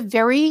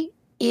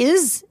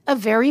 is a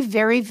very,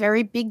 very,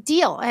 very big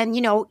deal. And,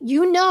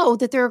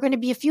 that there are going to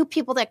be a few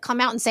people that come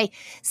out and say,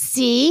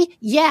 see,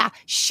 yeah,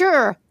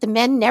 sure, the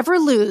men never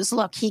lose.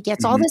 Look, he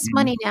gets all this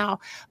money now.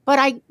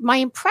 But my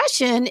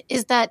impression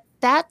is that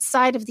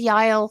side of the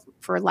aisle,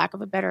 for lack of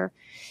a better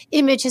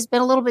image, has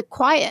been a little bit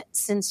quiet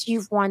since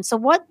you've won. So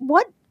what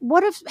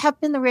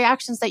have been the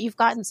reactions that you've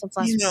gotten since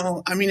last week?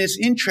 It's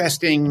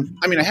interesting.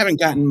 I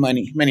haven't gotten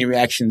many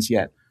reactions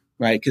yet,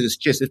 right? Because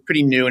it's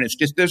pretty new, and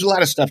there's a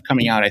lot of stuff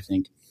coming out, I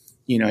think.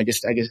 I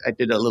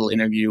did a little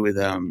interview with,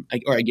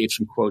 I gave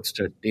some quotes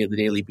to the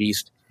Daily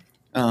Beast,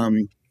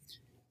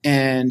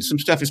 and some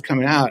stuff is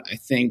coming out, I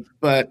think.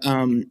 But,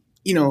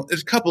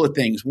 there's a couple of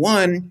things.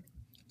 One,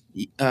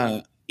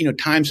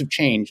 times have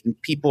changed,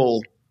 and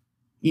people,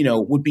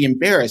 would be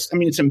embarrassed.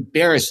 It's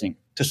embarrassing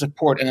to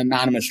support an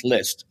anonymous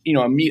list,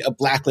 a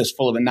blacklist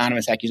full of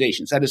anonymous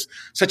accusations. That is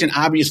such an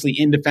obviously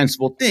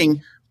indefensible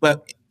thing.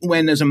 But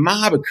when there's a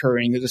mob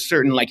occurring, there's a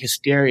certain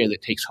hysteria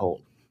that takes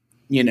hold,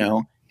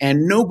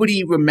 and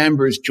nobody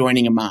remembers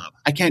joining a mob.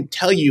 I can't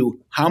tell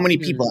you how many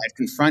people I've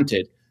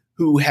confronted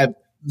who have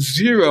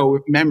zero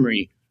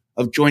memory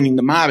of joining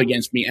the mob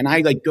against me. And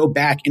I go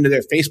back into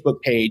their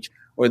Facebook page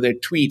or their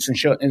tweets and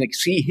show, and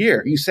see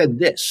here, you said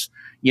this,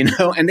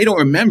 and they don't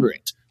remember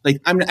it.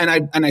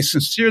 I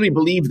sincerely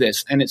believe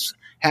this, and it's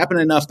happened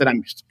enough that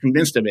I'm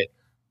convinced of it.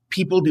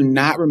 People do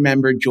not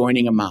remember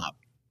joining a mob,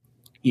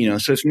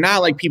 so it's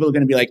not like people are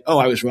going to be like, oh,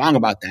 I was wrong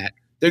about that.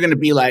 They're going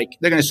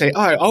to say, oh,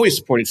 I always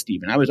supported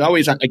Stephen. I was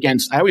always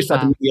against, I always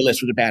thought the media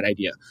list was a bad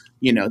idea.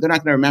 They're not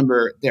going to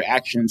remember their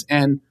actions.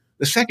 And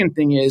the second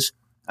thing is,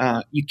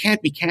 you can't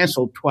be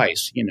canceled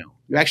twice. You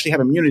actually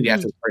have immunity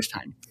after the first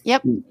time.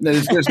 Yep.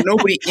 There's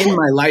nobody in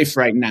my life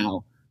right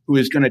now who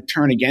is going to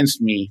turn against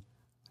me.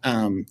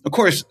 Of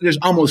course, there's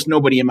almost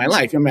nobody in my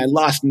life. I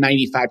lost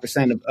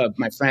 95% of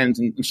my friends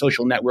and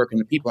social network and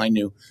the people I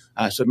knew.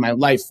 So my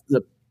life,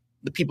 the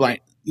people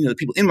the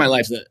people in my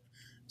life, the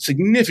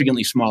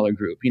significantly smaller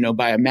group,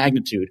 by a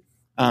magnitude.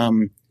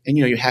 And,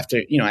 you have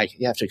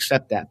to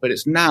accept that, but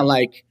it's not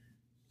like,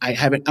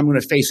 I'm going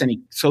to face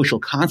any social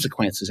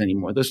consequences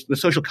anymore. The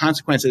social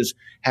consequences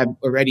have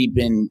already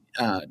been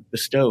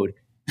bestowed.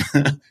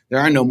 There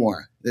are no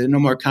more. There's no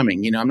more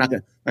coming. I'm not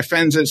going to, my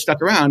friends that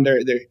stuck around,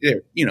 they're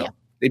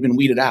they've been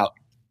weeded out.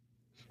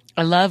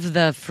 I love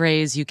the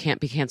phrase "you can't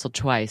be canceled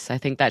twice." I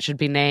think that should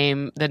be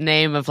the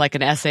name of like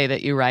an essay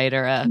that you write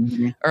or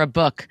a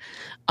book.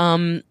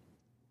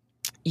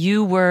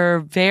 You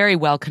were very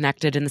well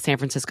connected in the San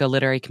Francisco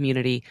literary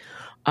community.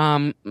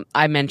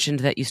 I mentioned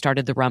that you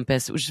started The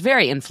Rumpus, which is a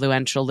very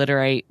influential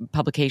literary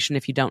publication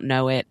if you don't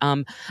know it.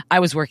 I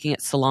was working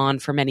at Salon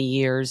for many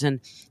years,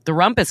 and The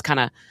Rumpus kind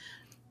of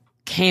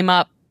came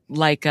up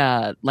like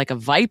a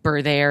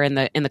viper there in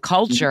the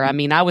culture. Mm-hmm. I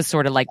mean, I was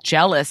sort of like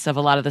jealous of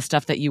a lot of the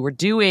stuff that you were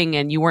doing,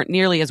 and you weren't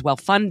nearly as well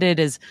funded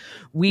as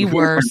we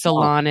were.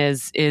 Salon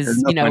is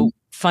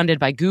funded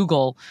by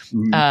Google,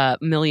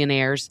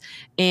 millionaires.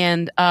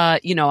 And,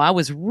 I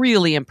was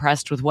really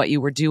impressed with what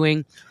you were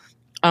doing.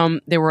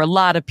 There were a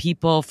lot of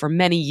people for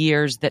many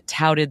years that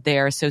touted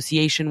their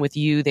association with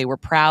you. They were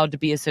proud to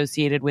be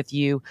associated with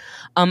you.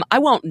 I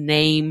won't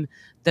name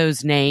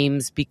those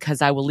names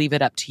because I will leave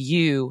it up to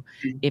you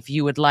if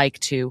you would like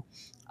to.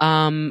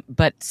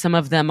 But some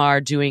of them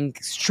are doing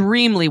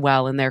extremely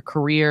well in their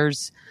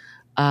careers,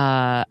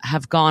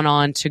 have gone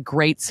on to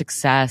great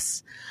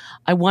success.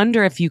 I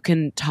wonder if you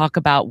can talk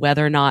about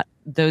whether or not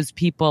those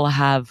people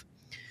have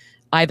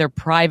either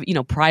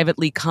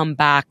privately come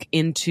back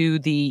into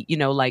the,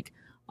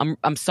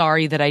 I'm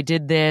sorry that I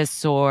did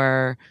this,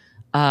 or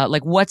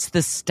what's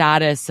the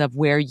status of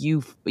where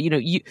you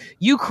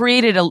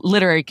created a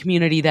literary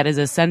community that has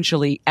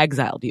essentially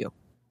exiled you?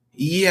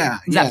 Yeah.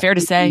 Is that fair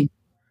to say?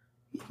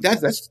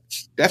 That's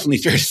definitely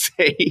fair to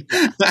say.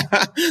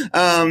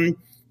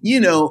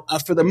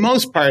 For the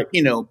most part,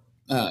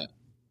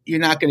 you're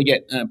not going to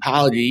get an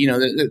apology.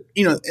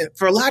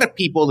 For a lot of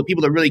people, the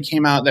people that really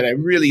came out that I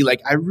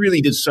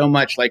really did so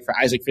much, like for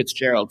Isaac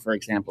Fitzgerald, for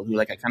example, who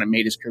I kind of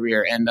made his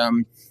career.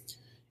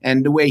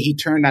 And the way he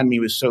turned on me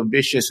was so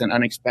vicious and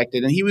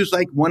unexpected. And he was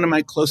like one of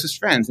my closest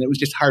friends. And it was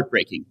just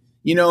heartbreaking,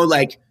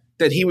 that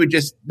he would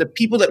the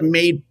people that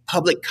made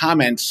public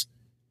comments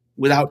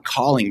without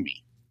calling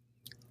me.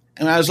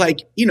 And I was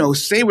like,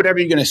 say whatever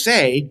you're going to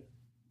say.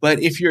 But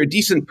if you're a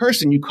decent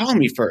person, you call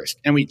me first.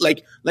 And we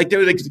there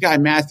was this guy,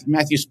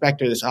 Matthew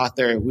Spector, this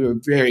author, we were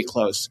very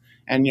close.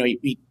 And,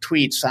 he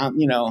tweets,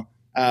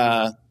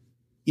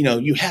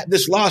 you have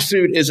this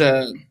lawsuit is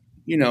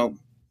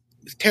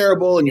it's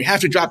terrible, and you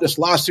have to drop this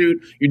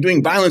lawsuit. You're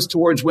doing violence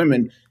towards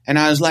women. And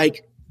I was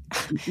like,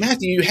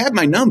 Matthew, you have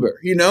my number.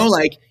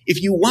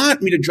 If you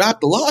want me to drop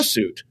the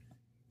lawsuit,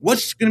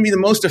 what's going to be the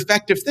most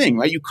effective thing,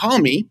 right? You call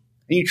me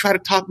and you try to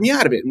talk me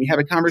out of it, and we have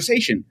a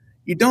conversation.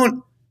 You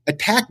don't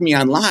attack me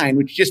online,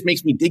 which just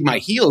makes me dig my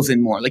heels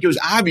in more. It was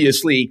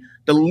obviously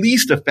the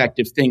least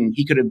effective thing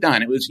he could have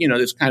done. It was,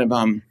 this kind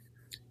of,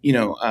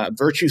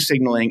 virtue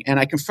signaling. And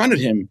I confronted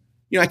him.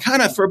 I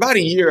kind of, for about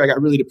a year, I got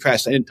really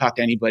depressed. I didn't talk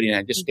to anybody, and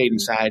I just stayed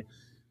inside.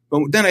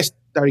 But then I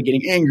started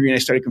getting angry, and I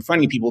started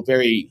confronting people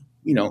very,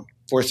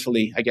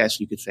 forcefully, I guess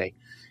you could say.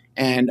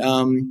 And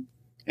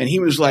he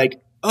was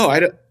like, "Oh, I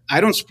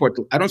don't support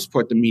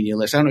the media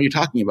list. I don't know what you're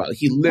talking about."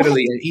 He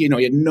literally, he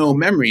had no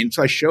memory. And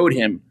so I showed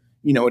him,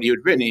 what he had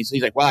written. He's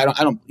like, "Well,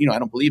 I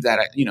don't believe that."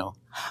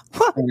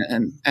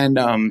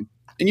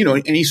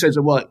 And he says,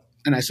 "Well,"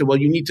 and I said, "Well,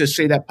 you need to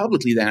say that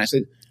publicly then." I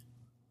said,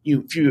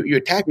 You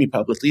attack me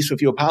publicly, so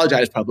if you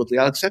apologize publicly,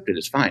 I'll accept it.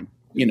 It's fine,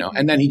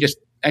 And then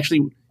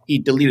he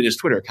deleted his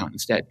Twitter account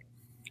instead.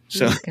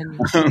 So I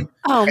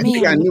think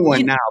I got a new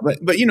one now.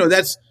 But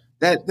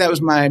that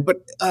was my.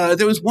 But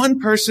there was one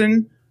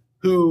person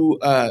who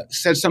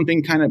said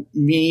something kind of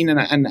mean,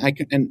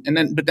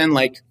 but then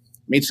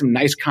made some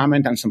nice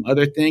comment on some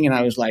other thing, and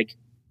I was like,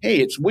 "Hey,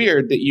 it's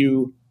weird that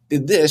you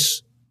did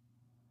this.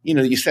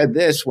 You said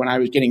this when I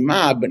was getting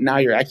mobbed, but now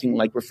you're acting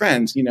like we're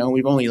friends.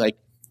 We've only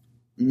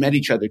met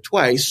each other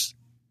twice,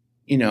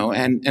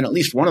 and at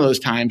least one of those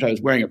times I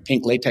was wearing a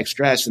pink latex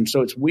dress. And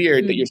so it's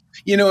weird that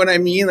you know what I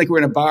mean? We're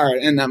in a bar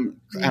and I'm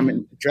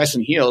in dress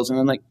and heels. And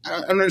I'm like,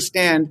 I don't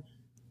understand,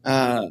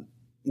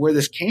 where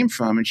this came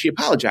from. And she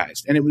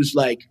apologized. And it was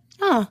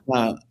I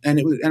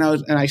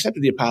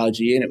accepted the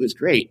apology, and it was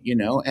great,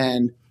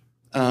 and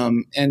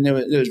there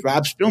was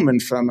Rob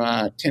Spillman from,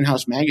 Tin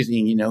House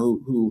Magazine,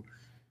 who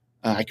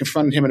I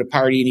confronted him at a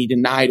party, and he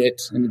denied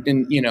it and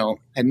didn't,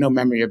 had no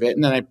memory of it.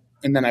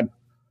 And then I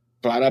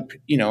brought up,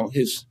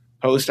 his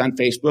post on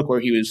Facebook where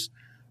he was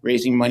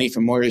raising money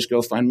for Moira's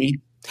GoFundMe.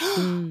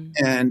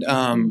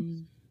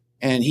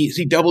 And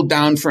he doubled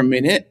down for a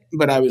minute,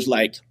 but I was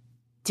like,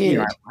 dude,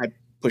 I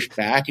pushed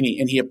back, and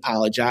he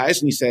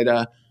apologized, and he said,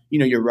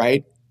 you're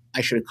right.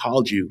 I should have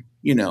called you,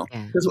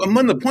 because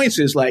one of the points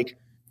is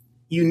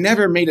you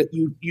never made it.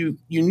 You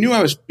knew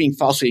I was being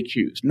falsely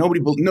accused.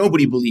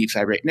 Nobody believes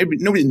I raped.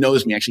 Nobody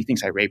knows me actually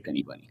thinks I raped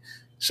anybody.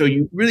 So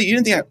you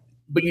didn't think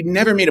but you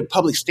never made a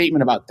public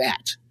statement about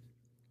that,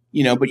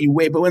 but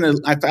when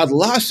I filed the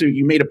lawsuit,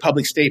 you made a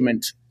public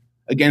statement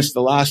against the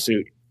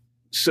lawsuit.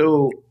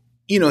 So,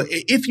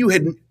 if you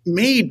had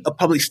made a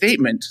public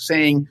statement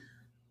saying,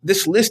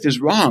 this list is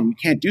wrong. You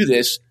can't do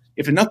this.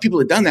 If enough people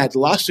had done that, the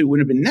lawsuit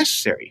wouldn't have been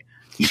necessary,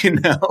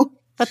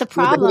 But the But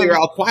problem, they were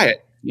all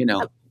quiet,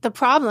 the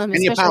problem,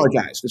 and he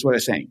apologized. That's what I'm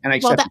saying. And I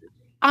accepted it.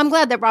 I'm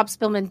glad that Rob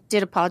Spillman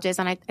did apologize,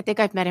 and I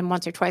think I've met him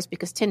once or twice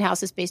because Tin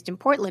House is based in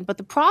Portland. But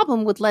the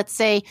problem with, let's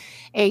say,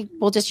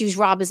 we'll just use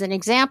Rob as an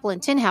example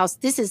in Tin House,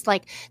 this is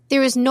like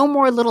there is no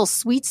more little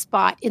sweet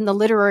spot in the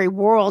literary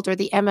world or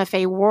the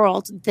MFA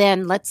world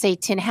than, let's say,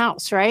 Tin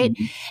House, right?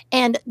 Mm-hmm.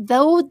 And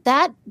though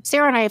that,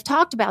 Sarah and I have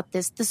talked about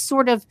this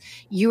sort of,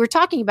 you were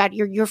talking about,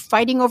 you're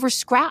fighting over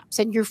scraps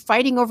and you're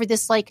fighting over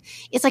this, like,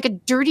 it's like a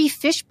dirty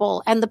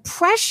fishbowl. And the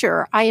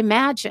pressure, I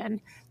imagine,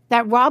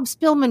 that Rob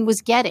Spillman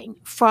was getting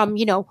from,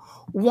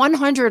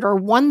 100 or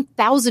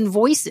 1,000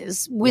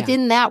 voices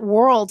within that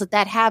world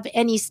that have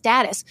any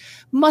status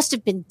must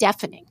have been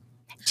deafening,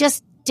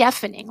 just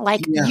deafening.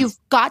 Like, you've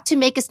got to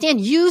make a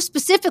stand. You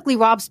specifically,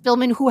 Rob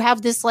Spillman, who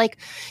have this, like,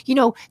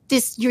 you're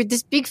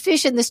this big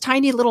fish in this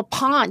tiny little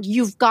pond.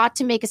 You've got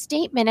to make a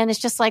statement. And it's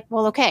just like,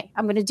 well, okay,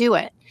 I'm going to do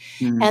it.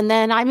 Mm-hmm. And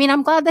then,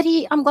 I'm glad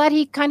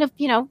he kind of,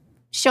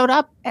 showed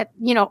up at,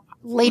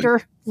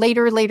 later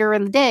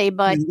in the day,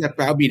 but he got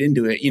browbeat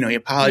into it. He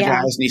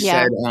apologized and he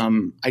said,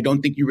 I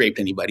don't think you raped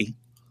anybody.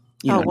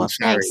 I'm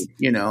sorry.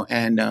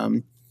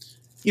 And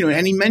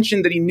he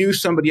mentioned that he knew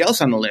somebody else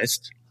on the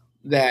list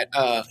that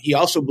he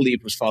also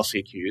believed was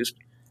falsely accused.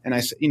 And I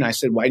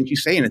said, why didn't you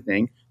say anything?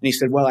 And he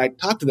said, well, I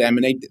talked to them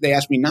and they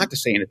asked me not to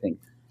say anything.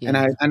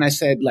 Yeah. And I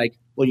said, like,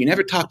 well, you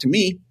never talked to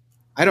me.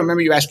 I don't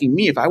remember you asking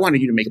me if I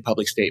wanted you to make a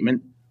public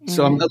statement.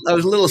 So I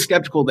was a little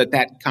skeptical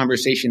that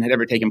conversation had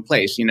ever taken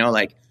place.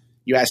 Like,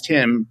 you asked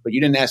him, but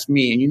you didn't ask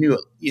me. And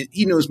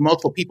he knows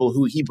multiple people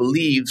who he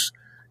believes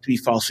to be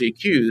falsely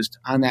accused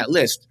on that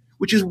list,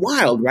 which is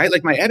wild, right?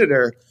 Like, my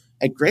editor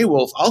at Grey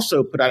Wolf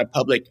also put out a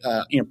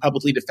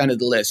publicly defended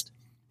the list.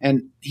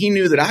 And he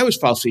knew that I was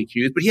falsely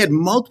accused, but he had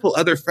multiple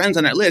other friends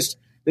on that list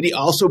that he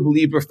also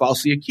believed were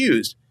falsely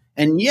accused.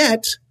 And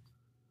yet,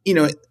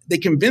 they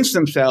convinced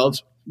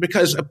themselves,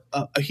 because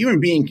a human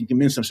being can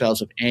convince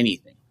themselves of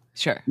anything.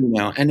 Sure.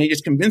 And they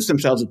just convinced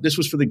themselves that this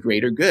was for the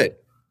greater good.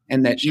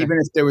 And that even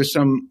if there was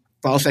some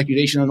false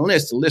accusation on the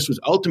list was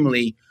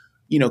ultimately,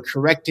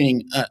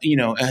 correcting,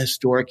 a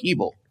historic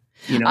evil.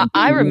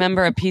 I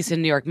remember a piece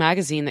in New York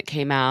Magazine that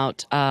came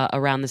out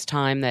around this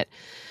time that,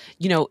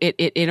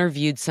 it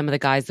interviewed some of the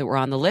guys that were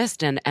on the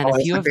list, and a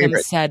few of them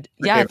said,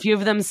 a few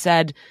of them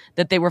said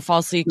that they were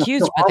falsely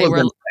accused, but they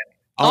were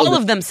all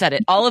of them said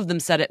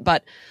it,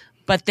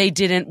 but they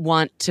didn't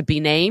want to be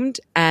named,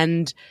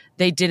 and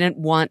they didn't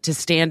want to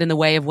stand in the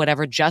way of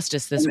whatever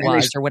justice this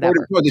was or whatever.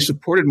 They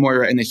supported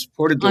Moira and they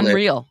supported the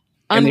Unreal.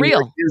 And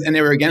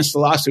they were against the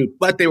lawsuit,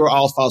 but they were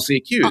all falsely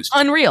accused.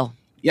 Unreal.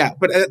 Yeah,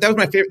 but that was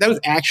my favorite. That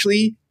was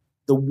actually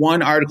the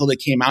one article that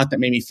came out that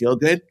made me feel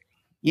good.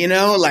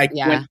 Because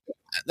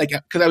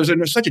I was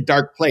in such a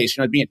dark place.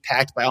 I was being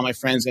attacked by all my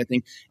friends and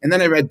everything. And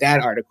then I read that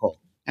article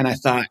and I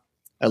thought,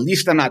 at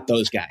least I'm not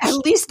those guys. At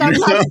least I'm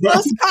not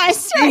those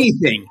guys.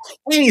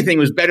 Anything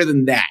was better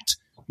than that.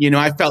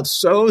 I felt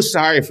so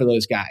sorry for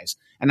those guys.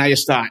 And I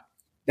just thought,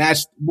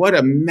 that's what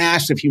a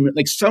massive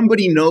like,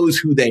 somebody knows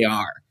who they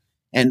are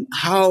and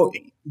how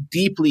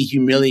deeply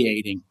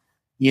humiliating,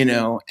 and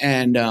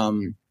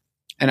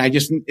I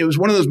just, it was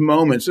one of those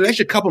moments. There's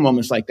actually a couple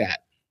moments like that.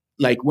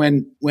 Like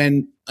when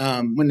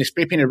they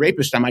spray painted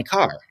rapist on my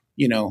car,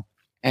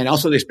 and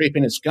also they spray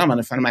painted scum on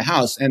the front of my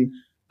house. And,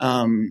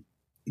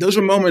 those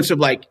were moments of,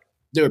 like,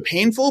 they were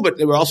painful, but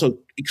they were also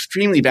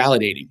extremely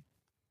validating.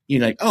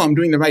 Like, oh, I'm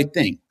doing the right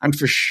thing. I'm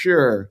for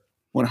sure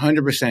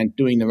 100%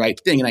 doing the right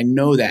thing. And I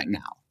know that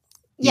now.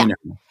 Yeah.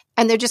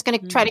 And they're just going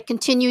to try to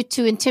continue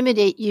to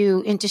intimidate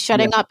you into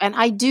shutting up. And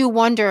I do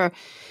wonder,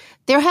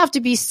 there have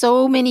to be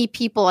so many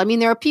people. I mean,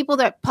 there are people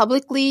that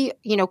publicly,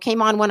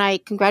 came on when I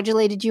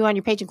congratulated you on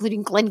your page,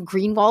 including Glenn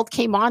Greenwald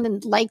came on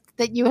and liked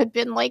that you had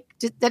been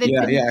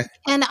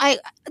and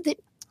the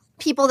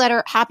people that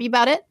are happy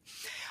about it.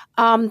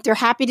 They're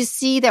happy to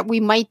see that we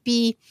might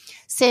be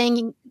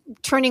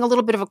turning a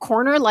little bit of a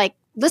corner. Like,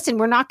 listen,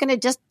 we're not going to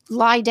just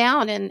lie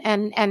down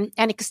and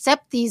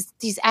accept these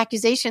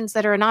accusations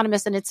that are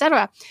anonymous and et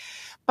cetera.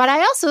 But I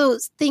also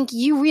think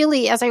you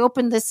really, as I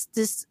opened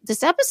this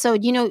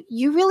episode,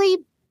 you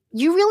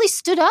really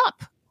stood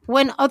up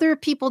when other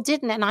people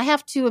didn't. And I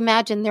have to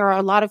imagine there are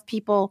a lot of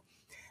people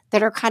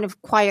that are kind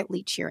of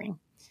quietly cheering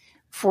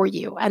for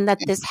you and that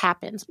this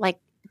happened. Like,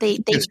 they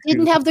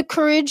didn't have the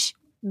courage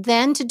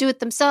then to do it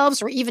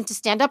themselves, or even to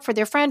stand up for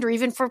their friend, or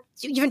even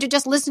to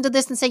just listen to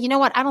this and say, you know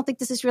what, I don't think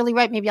this is really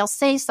right. Maybe I'll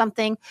say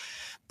something.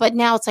 But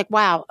now it's like,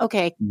 wow,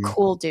 okay,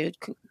 cool, dude.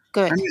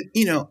 Good. I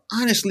mean,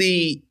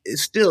 honestly,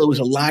 it was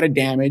a lot of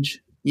damage.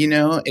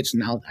 It's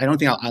not, I don't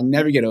think I'll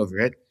never get over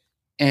it.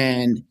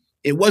 And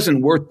it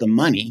wasn't worth the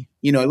money.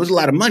 It was a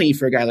lot of money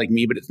for a guy like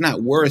me, but it's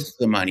not worth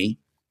the money,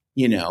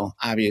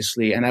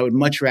 obviously. And I would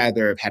much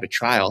rather have had a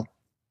trial.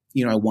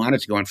 I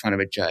wanted to go in front of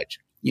a judge,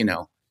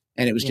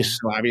 and it was just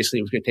so obviously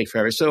it was going to take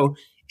forever. So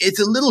it's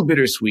a little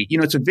bittersweet.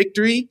 It's a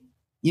victory,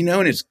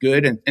 and it's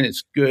good. And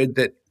it's good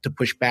that to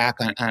push back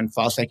on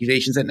false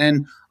accusations. And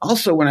then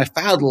also when I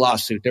filed the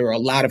lawsuit, there were a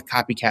lot of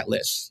copycat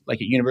lists, like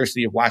at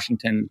University of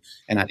Washington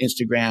and on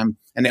Instagram,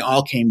 and they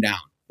all came down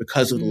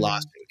because of the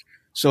lawsuit.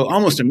 So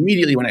almost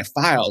immediately when I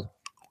filed,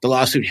 the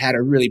lawsuit had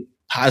a really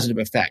positive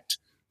effect,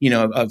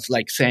 of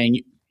like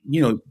saying,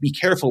 be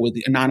careful with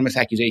the anonymous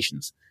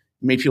accusations.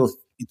 It made people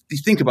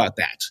think about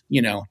that.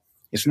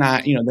 It's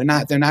not,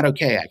 they're not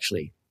okay,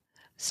 actually.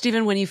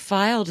 Stephen, when you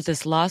filed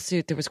this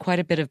lawsuit, there was quite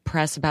a bit of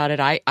press about it.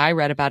 I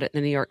read about it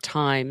in the New York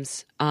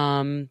Times.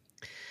 The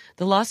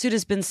lawsuit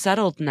has been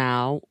settled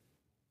now.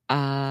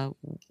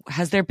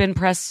 Has there been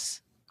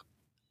press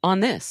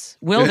on this?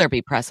 Will there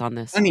be press on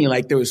this? Funny,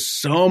 like there was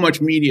so much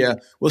media.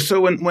 Well,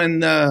 so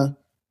when I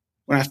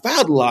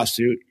filed the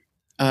lawsuit,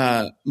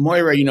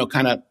 Moira,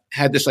 kind of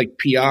had this like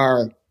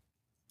PR,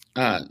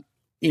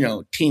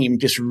 team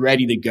just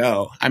ready to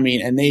go. I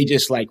mean, and they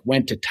just like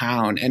went to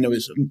town, and there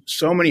was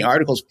so many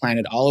articles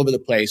planted all over the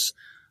place.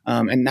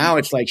 And now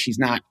it's like she's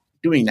not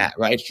doing that,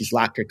 right? She's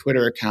locked her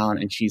Twitter account,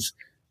 and she's,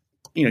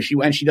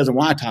 she doesn't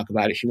want to talk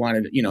about it. She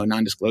wanted, a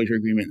non-disclosure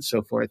agreement and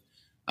so forth.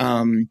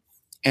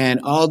 And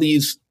all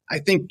these, I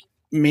think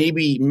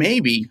maybe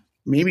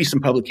some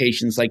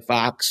publications like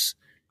Vox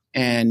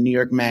and New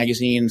York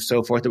Magazine and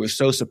so forth that were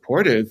so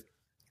supportive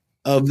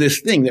of this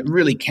thing that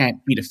really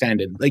can't be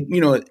defended. Like,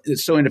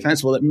 it's so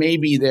indefensible that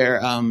maybe they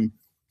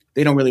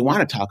don't really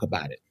want to talk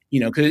about it,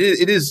 because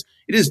it is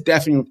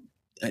definitely,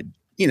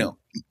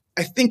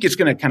 I think it's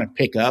going to kind of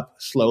pick up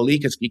slowly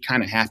because you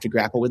kind of have to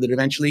grapple with it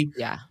eventually.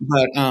 Yeah.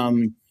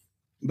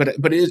 But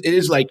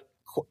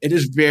it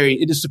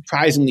is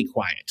surprisingly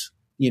quiet.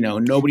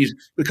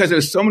 Because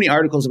there's so many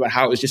articles about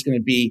how it was just going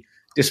to be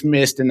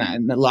dismissed and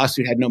the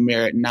lawsuit had no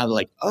merit. And now they're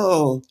like,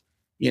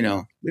 we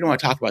don't want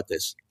to talk about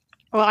this.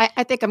 Well,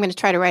 I think I'm going to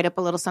try to write up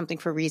a little something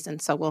for Reason,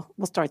 so we'll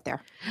start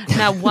there.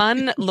 Now,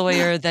 one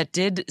lawyer that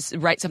did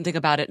write something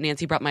about it,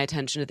 Nancy brought my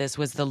attention to this,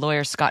 was the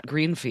lawyer Scott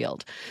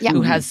Greenfield,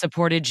 who has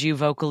supported you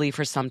vocally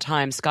for some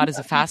time. Scott is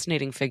a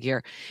fascinating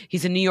figure.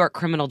 He's a New York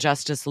criminal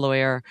justice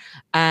lawyer,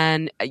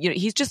 and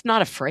he's just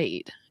not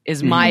afraid.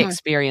 Is my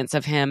experience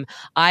of him.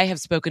 I have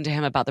spoken to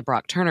him about the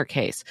Brock Turner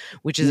case,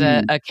 which is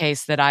a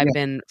case that I've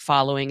been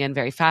following and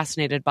very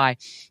fascinated by.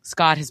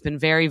 Scott has been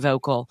very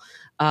vocal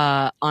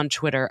on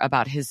Twitter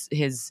about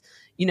his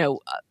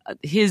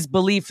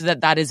belief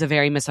that is a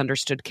very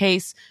misunderstood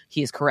case.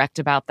 He is correct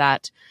about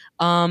that.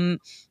 Do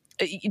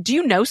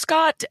you know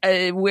Scott?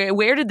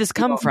 Where did this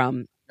come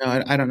from?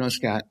 No, I don't know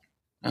Scott.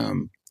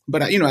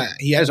 But,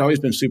 he has always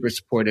been super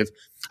supportive.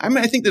 I mean,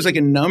 I think there's like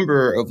a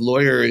number of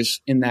lawyers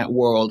in that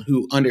world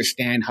who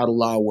understand how the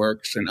law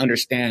works and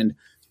understand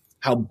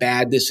how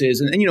bad this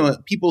is.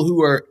 And people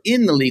who are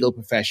in the legal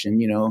profession,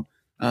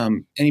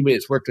 anybody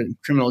that's worked in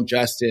criminal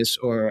justice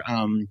or,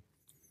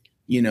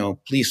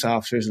 police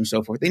officers and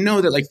so forth, they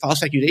know that like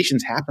false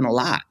accusations happen a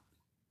lot,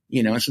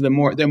 so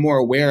they're more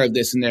aware of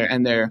this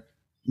and they're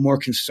more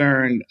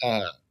concerned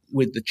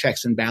with the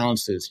checks and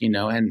balances,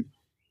 And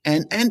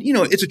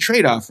it's a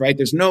trade-off, right?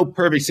 There's no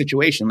perfect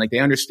situation. Like they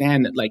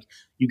understand that like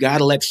you got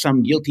to let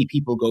some guilty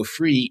people go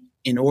free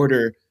in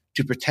order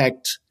to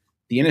protect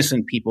the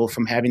innocent people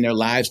from having their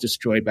lives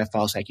destroyed by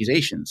false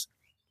accusations,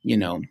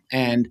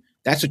 and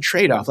that's a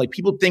trade-off. Like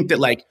people think that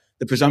like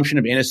the presumption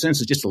of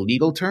innocence is just a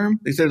legal term.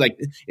 They're like,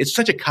 it's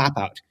such a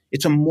cop-out.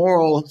 It's a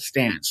moral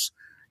stance.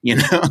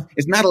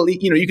 It's not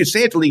you could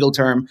say it's a legal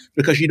term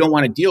because you don't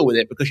want to deal with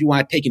it because you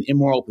want to take an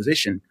immoral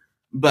position.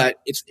 But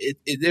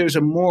there's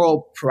a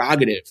moral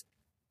prerogative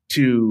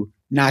to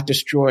not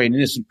destroy an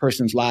innocent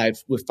person's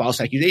life with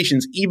false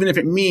accusations, even if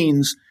it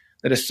means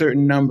that a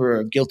certain number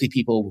of guilty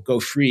people will go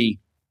free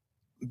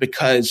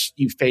because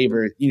you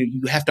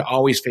have to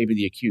always favor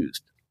the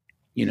accused,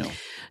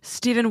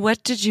 Stephen,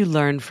 what did you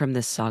learn from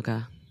this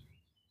saga?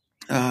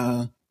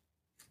 Well,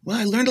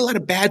 I learned a lot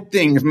of bad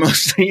things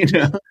mostly,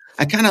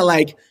 I kind of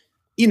like,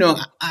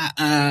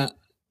 I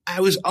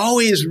was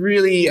always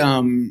really,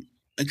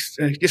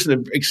 just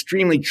an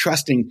extremely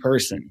trusting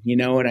person, you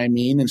know what I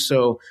mean? And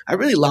so I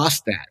really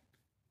lost that,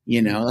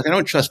 like I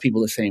don't trust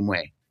people the same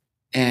way.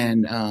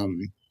 And,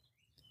 kind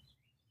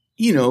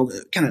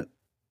of,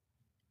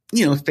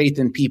 faith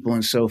in people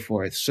and so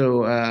forth.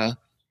 So, I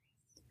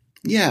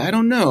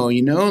don't know,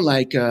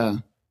 like,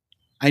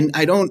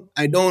 I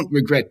don't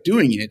regret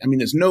doing it. I mean,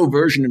 there's no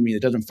version of me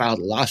that doesn't file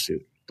the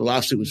lawsuit. The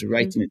lawsuit was the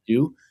right thing to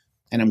do.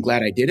 And I'm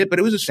glad I did it, but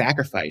it was a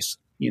sacrifice,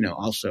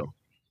 also,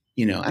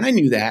 and I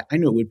knew that. I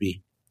knew it would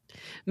be.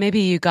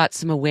 Maybe you got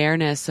some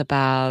awareness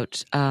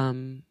about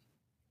the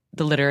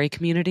literary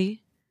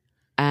community.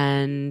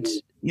 And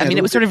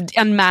it was sort of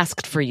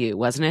unmasked for you,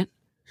 wasn't it?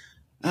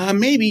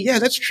 Maybe. Yeah,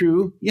 that's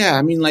true. Yeah.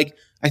 I mean, like,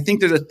 I think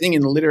there's a thing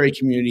in the literary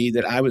community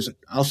that I was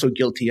also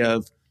guilty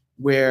of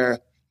where,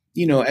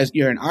 as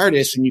you're an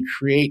artist and you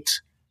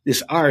create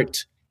this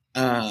art,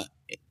 as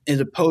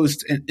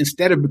opposed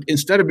instead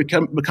of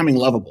becoming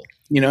lovable,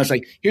 it's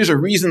like, here's a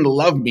reason to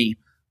love me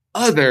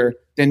other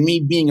than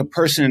me being a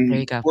person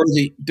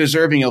worthy,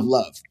 deserving of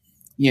love,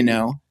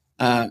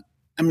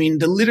 I mean,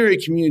 the literary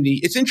community,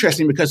 it's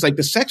interesting because like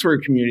the sex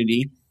work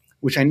community,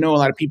 which I know a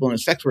lot of people in the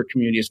sex work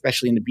community,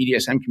 especially in the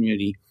BDSM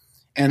community,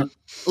 and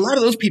a lot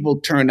of those people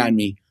turned on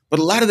me, but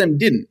a lot of them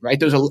didn't, right?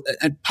 They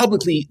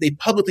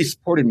publicly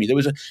supported me. There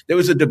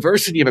was a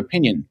diversity of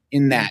opinion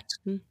in that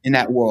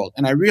world.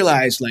 And I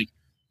realized, like,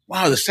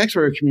 wow, the sex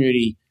worker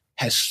community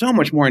has so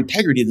much more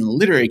integrity than the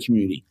literary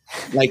community.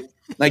 Like,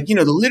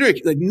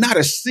 not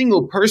a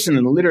single person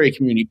in the literary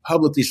community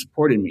publicly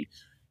supported me.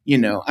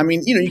 I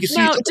mean, you can see.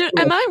 Now,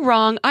 am I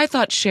wrong? I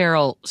thought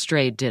Cheryl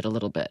Strayed did a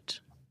little bit.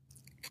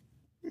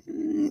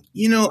 A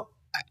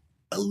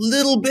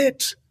little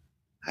bit.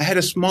 I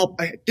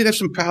did have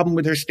some problem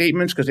with her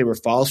statements because they were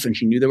false and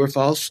she knew they were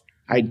false.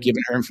 I had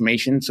given her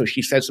information. So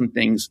she said some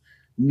things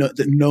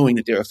knowing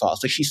that they were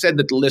false. Like she said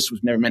that the list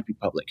was never meant to be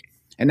public.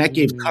 And that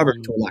gave cover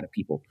to a lot of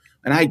people.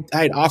 And I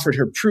had offered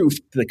her proof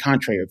to the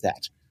contrary of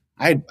that.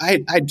 I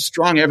had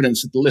strong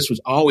evidence that the list was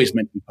always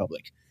meant to be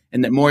public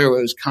and that Moira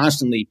was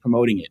constantly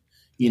promoting it,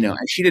 and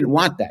she didn't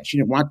want that. She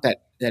didn't want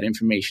that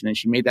information. And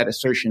she made that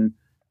assertion.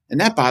 And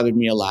that bothered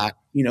me a lot,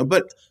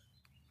 but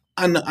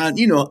in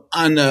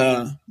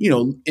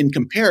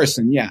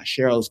comparison, yeah,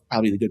 Cheryl's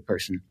probably the good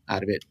person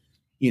out of it,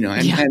 and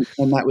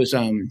that was,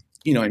 and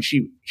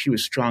she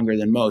was stronger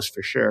than most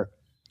for sure.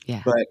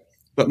 Yeah.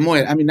 But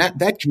Moya, I mean,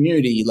 that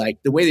community,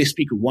 like the way they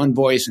speak with one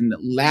voice and the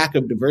lack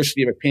of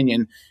diversity of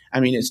opinion, I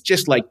mean, it's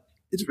just like,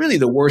 it's really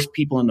the worst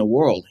people in the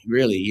world,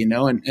 really,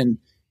 and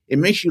it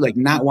makes you like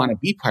not want to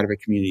be part of a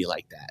community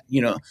like that,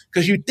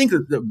 because you think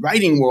that the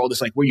writing world is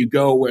like where you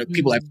go, where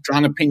people have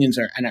strong opinions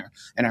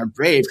and are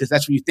brave, because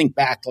that's when you think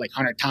back to like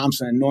Hunter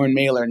Thompson and Norman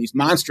Mailer and these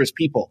monstrous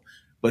people,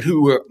 but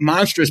who were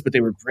monstrous, but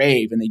they were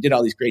brave and they did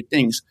all these great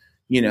things,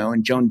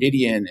 and Joan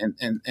Didion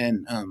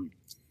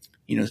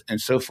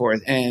and so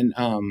forth. And,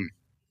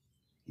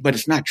 but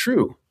it's not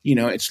true.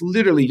 It's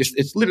literally just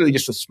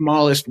the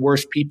smallest,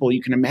 worst people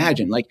you can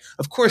imagine. Like,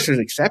 of course there's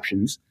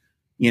exceptions,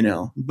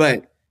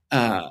 but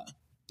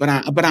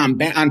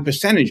on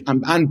percentage,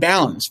 on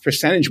balance,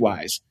 percentage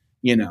wise,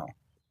 you'd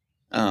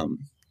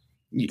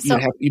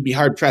be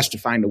hard pressed to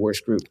find a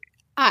worse group.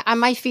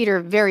 My feet are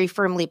very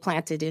firmly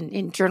planted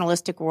in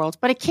journalistic world,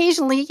 but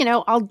occasionally,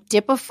 I'll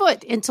dip a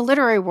foot into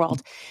literary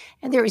world,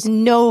 and there is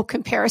no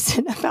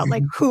comparison about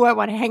like who I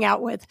want to hang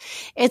out with.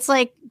 It's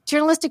like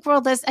journalistic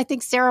world, as I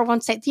think Sarah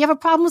once said, do you have a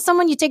problem with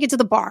someone? You take it to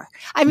the bar.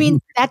 I mean,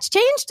 that's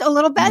changed a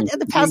little bit in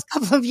the past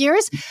couple of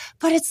years,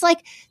 but it's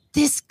like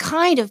this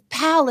kind of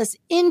palace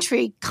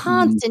intrigue,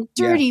 constant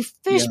dirty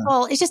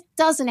fishbowl. It just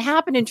doesn't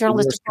happen in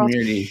journalistic world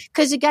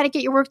because you got to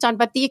get your work done.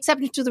 But the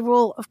exception to the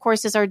rule, of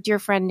course, is our dear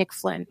friend Nick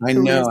Flynn. I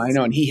know.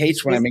 And he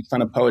hates when I make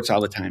fun of poets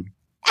all the time.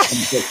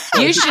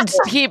 You should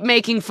keep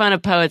making fun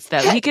of poets, though.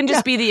 He can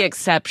just be the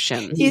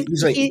exception. He's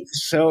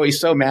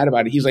so mad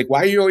about it. He's like,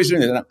 "Why are you always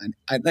doing it?" And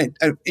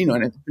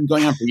it's been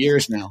going on for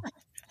years now.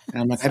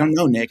 And I'm like, "I don't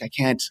know, Nick. I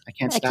can't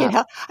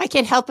stop. I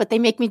can't help it. They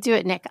make me do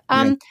it, Nick."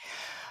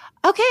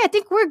 Okay, I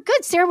think we're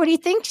good. Sarah, what do you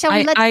think? Shall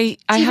we I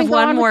have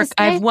one more.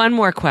 I have one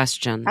more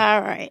question.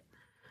 All right.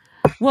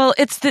 Well,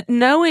 it's that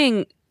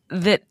knowing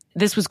that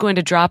this was going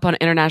to drop on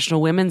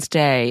International Women's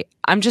Day,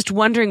 I'm just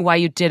wondering why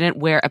you didn't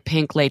wear a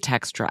pink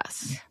latex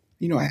dress.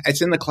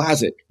 It's in the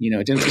closet.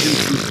 It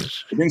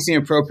didn't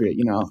seem appropriate.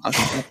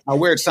 I'll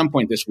wear it at some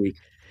point this week.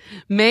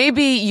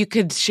 Maybe you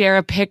could share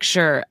a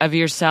picture of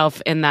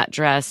yourself in that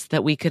dress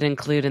that we could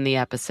include in the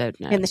episode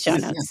notes. In the show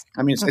notes. Yeah.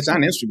 I mean, it's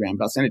on Instagram,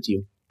 but I'll send it to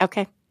you.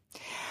 Okay.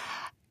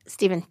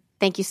 Stephen,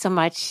 thank you so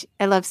much.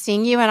 I love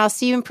seeing you, and I'll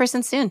see you in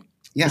person soon.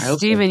 Yeah,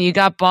 Stephen, you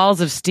got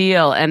balls of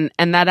steel, and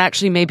that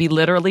actually may be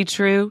literally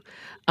true,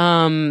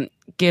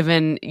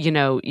 given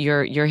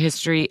your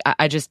history.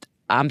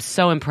 I'm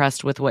so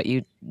impressed with what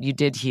you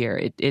did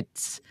here.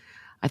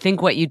 I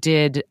think what you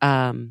did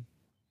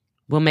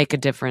will make a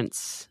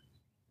difference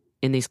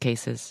in these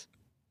cases.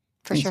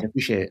 For sure, I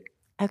appreciate it.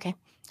 Okay,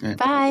 right.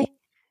 Bye,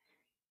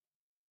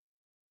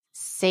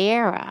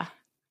 Sarah.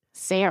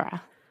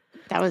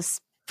 That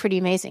was pretty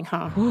amazing,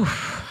 huh? Whew.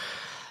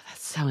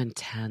 That's so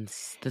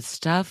intense. The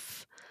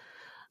stuff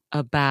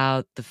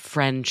about the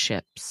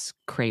friendships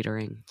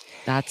cratering.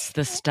 That's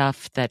the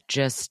stuff that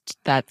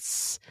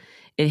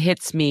it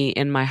hits me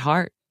in my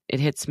heart. It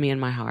hits me in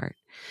my heart.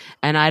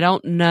 And I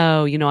don't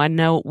know,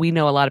 we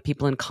know a lot of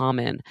people in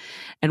common.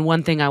 And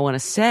one thing I want to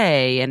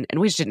say, and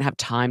we just didn't have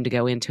time to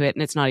go into it,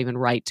 and it's not even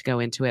right to go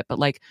into it, but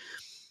like,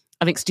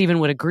 I think Stephen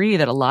would agree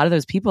that a lot of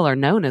those people are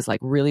known as like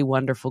really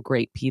wonderful,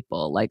 great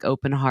people, like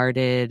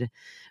open-hearted,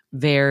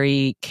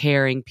 very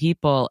caring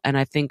people. And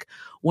I think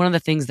one of the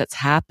things that's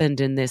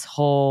happened in this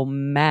whole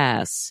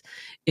mess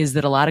is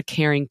that a lot of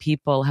caring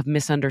people have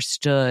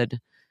misunderstood,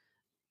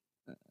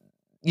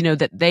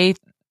 that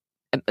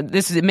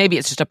maybe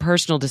it's just a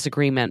personal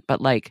disagreement, but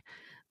like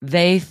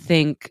they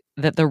think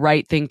that the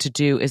right thing to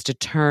do is to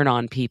turn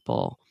on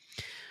people,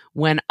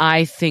 when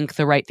I think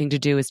the right thing to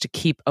do is to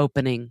keep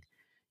opening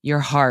your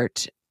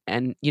heart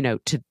and,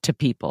 to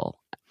people.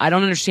 I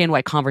don't understand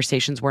why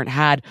conversations weren't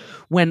had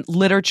when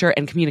literature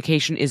and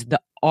communication is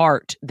the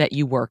art that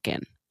you work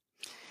in.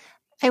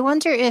 I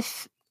wonder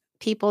if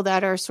people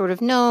that are sort of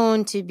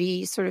known to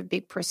be sort of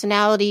big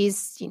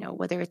personalities,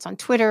 whether it's on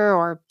Twitter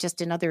or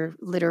just in other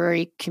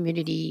literary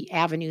community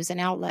avenues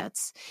and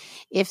outlets,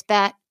 if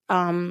that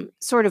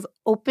sort of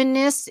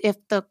openness, if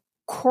the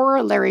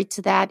corollary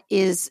to that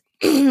is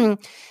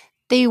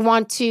they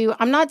want to,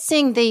 I'm not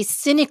saying they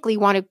cynically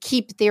want to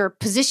keep their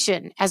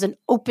position as an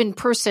open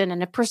person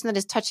and a person that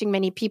is touching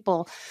many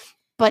people,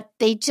 but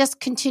they just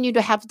continue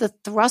to have the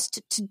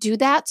thrust to do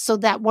that so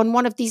that when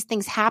one of these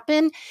things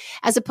happen,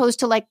 as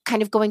opposed to like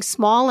kind of going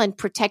small and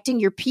protecting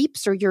your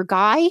peeps or your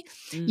guy,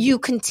 you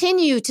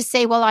continue to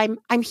say, well,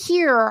 I'm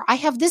here. I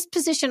have this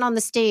position on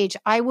the stage.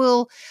 I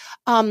will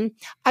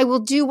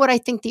do what I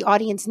think the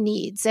audience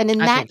needs. And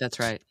I think that's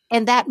right.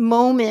 And that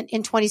moment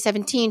in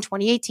 2017,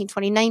 2018,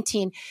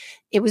 2019,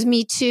 it was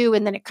Me Too.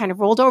 And then it kind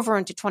of rolled over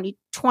into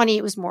 2020.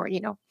 It was more,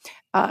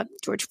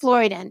 George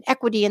Floyd and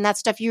equity and that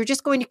stuff. You're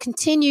just going to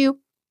continue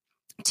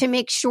to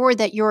make sure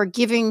that you're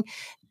giving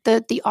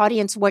the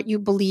audience what you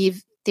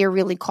believe they're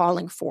really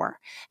calling for.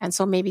 And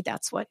so maybe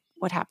that's what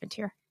happened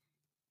here.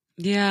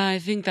 Yeah, I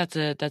think that's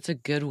a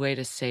good way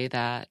to say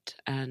that.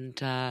 And,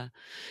 I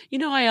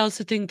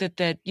also think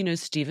that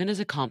Stephen is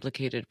a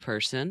complicated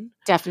person.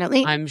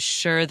 Definitely. I'm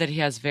sure that he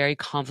has very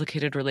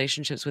complicated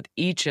relationships with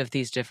each of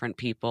these different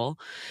people.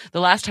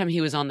 The last time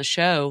he was on the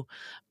show,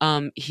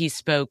 he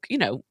spoke,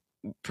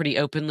 pretty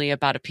openly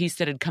about a piece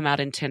that had come out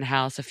in Tin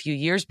House a few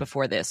years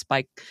before this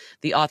by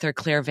the author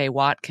Claire V.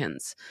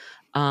 Watkins.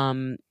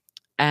 And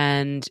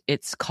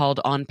it's called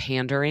On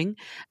Pandering.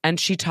 And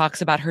she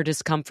talks about her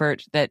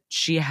discomfort that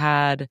she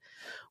had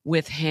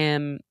with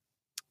him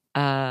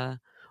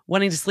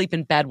wanting to sleep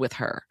in bed with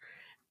her.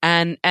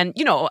 And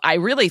I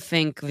really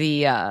think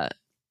the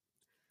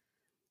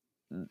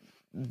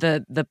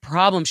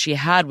problem she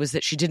had was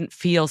that she didn't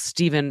feel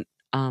Stephen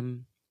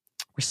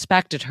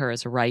respected her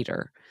as a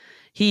writer.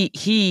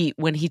 He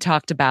when he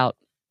talked about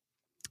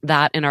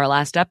that in our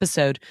last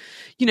episode,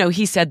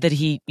 he said that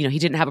he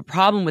didn't have a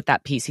problem with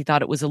that piece. He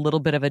thought it was a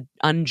little bit of an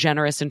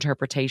ungenerous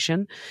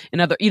interpretation.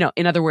 In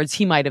other words,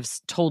 he might have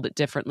told it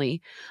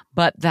differently,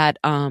 but that,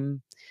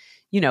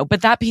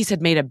 but that piece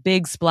had made a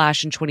big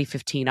splash in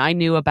 2015. I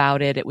knew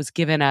about it. It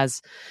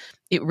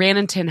ran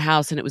in Tin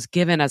House and it was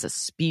given as a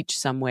speech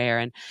somewhere.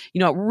 And,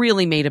 it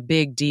really made a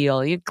big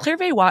deal. Claire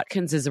V.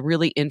 Watkins is a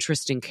really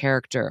interesting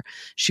character.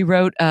 She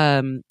wrote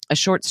a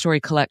short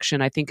story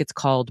collection. I think it's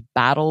called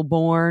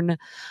Battleborn.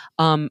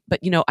 But,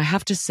 I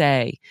have to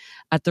say,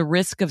 at the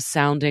risk of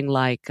sounding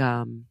like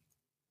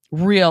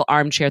real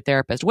armchair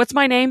therapist, what's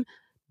my name?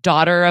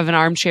 Daughter of an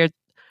armchair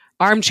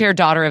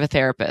daughter of a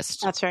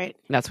therapist. That's right.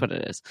 That's what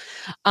it is.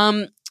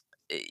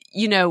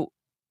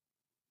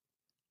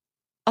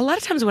 A lot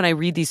of times when I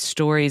read these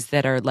stories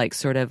that are like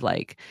sort of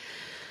like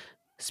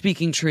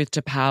speaking truth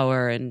to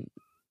power and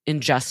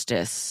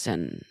injustice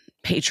and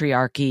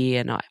patriarchy,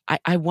 and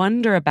I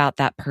wonder about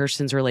that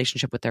person's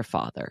relationship with their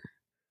father.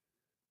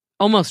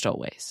 Almost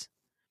always.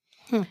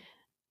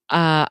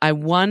 I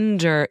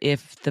wonder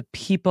if the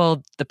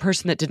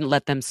person that didn't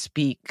let them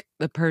speak,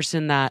 the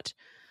person that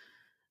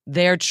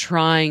they're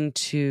trying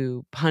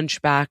to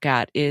punch back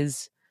at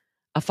is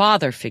a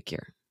father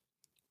figure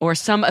or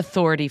some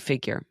authority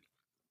figure.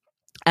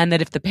 And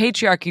that if the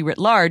patriarchy writ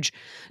large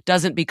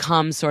doesn't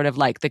become sort of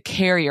like the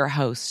carrier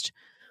host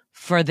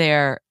for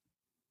their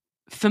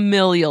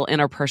familial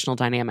interpersonal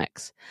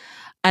dynamics.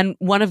 And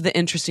one of the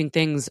interesting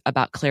things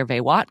about Claire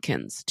V.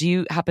 Watkins, do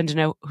you happen to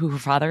know who her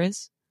father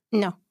is?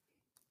 No.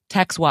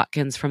 Tex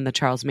Watkins from the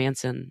Charles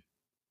Manson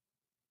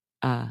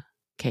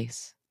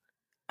case.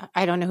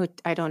 I don't know who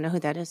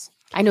that is.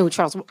 I know who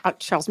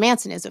Charles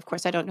Manson is, of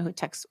course. I don't know who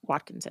Tex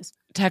Watkins is.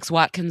 Tex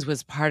Watkins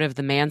was part of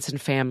the Manson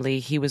family.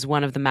 He was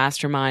one of the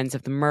masterminds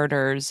of the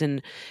murders.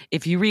 And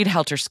if you read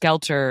Helter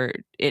Skelter,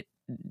 it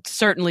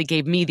certainly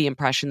gave me the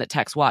impression that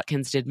Tex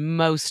Watkins did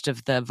most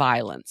of the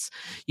violence.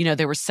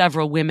 There were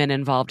several women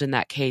involved in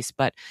that case,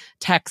 but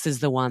Tex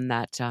is the one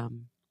that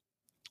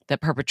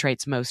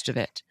perpetrates most of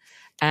it.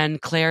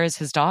 And Claire is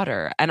his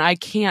daughter. And I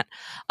think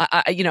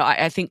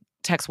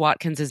Tex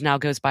Watkins now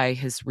goes by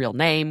his real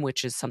name,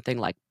 which is something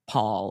like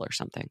Paul or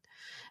something.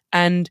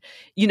 And,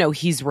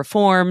 he's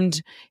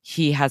reformed.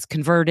 He has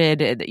converted.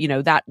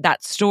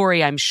 That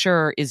story, I'm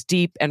sure, is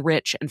deep and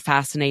rich and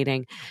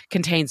fascinating,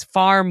 contains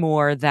far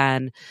more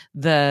than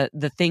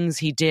the things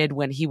he did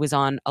when he was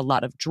on a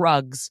lot of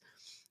drugs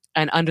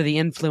and under the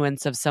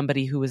influence of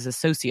somebody who was a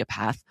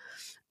sociopath.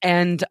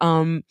 And,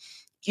 I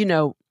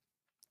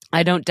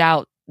don't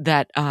doubt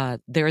that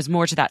there is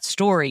more to that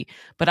story,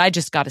 but I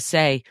just got to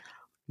say,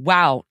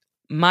 wow,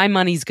 my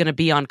money's going to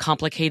be on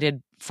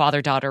complicated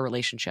father-daughter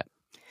relationship.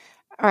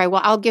 All right.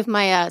 Well, I'll give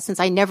my, since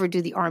I never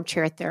do the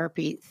armchair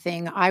therapy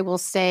thing, I will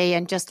say,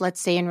 and just let's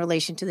say in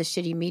relation to the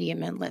shitty media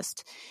men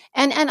list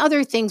and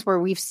other things where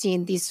we've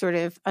seen these sort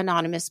of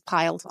anonymous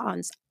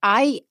pile-ons,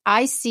 I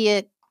see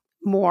it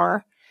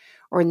more,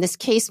 or in this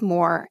case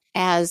more,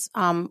 as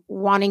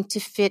wanting to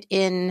fit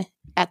in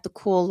at the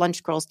cool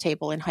lunch girls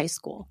table in high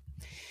school.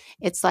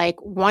 It's like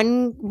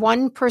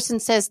one person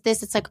says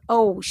this, it's like,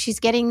 oh, she's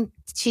getting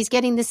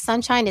this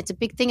sunshine. It's a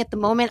big thing at the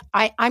moment.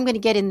 I'm going to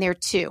get in there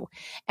too.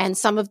 And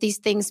some of these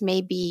things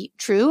may be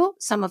true.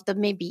 Some of them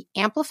may be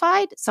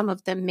amplified. Some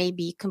of them may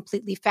be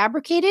completely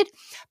fabricated,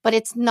 but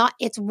it's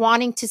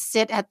wanting to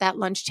sit at that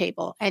lunch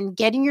table and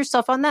getting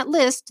yourself on that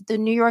list. The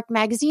New York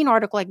Magazine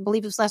article, I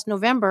believe it was last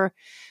November,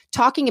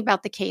 talking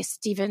about the case,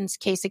 Stephen's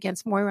case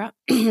against Moira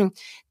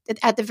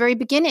at the very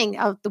beginning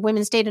of the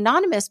Women's State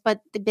Anonymous.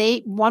 But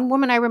one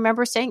woman I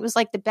remember saying it was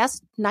like the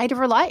best night of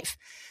her life.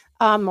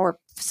 Or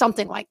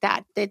something like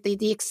that.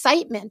 The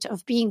excitement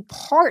of being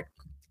part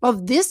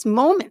of this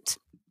moment,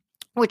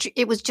 which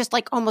it was just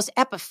like almost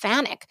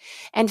epiphanic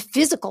and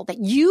physical that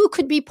you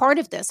could be part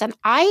of this. And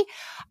I'm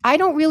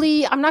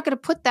not going to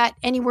put that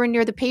anywhere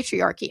near the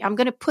patriarchy. I'm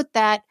going to put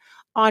that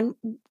on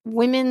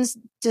women's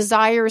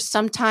desires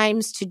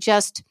sometimes to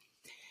just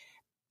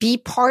be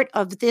part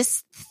of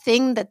this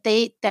thing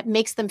that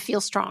makes them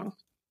feel strong.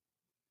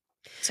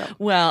 So.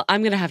 Well,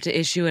 I'm going to have to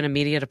issue an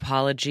immediate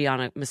apology on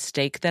a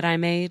mistake that I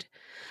made.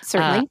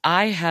 Certainly.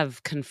 I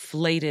have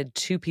conflated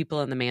two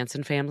people in the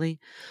Manson family.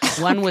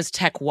 One was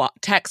Tex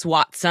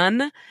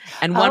Watson,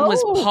 and one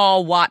was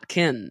Paul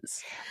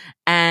Watkins.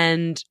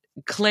 And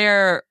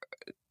Claire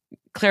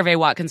Vay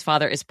Watkins'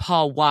 father is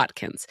Paul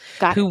Watkins,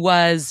 who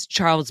was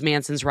Charles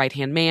Manson's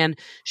right-hand man.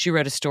 She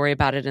wrote a story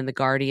about it in The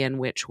Guardian,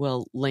 which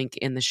we'll link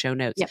in the show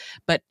notes. Yep.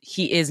 But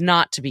he is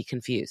not to be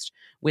confused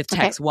with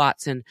Tex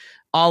Watson,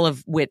 all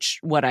of which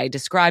what I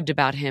described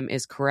about him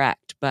is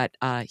correct, but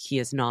he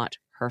is not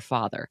her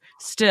father.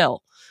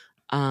 Still,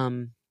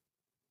 my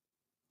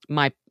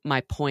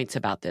points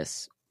about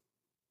this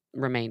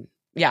remain.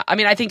 Yeah, I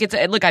mean, I think it's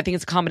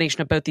a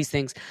combination of both these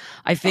things.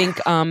 I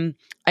think,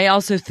 I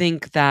also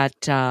think that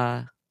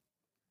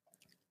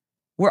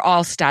we're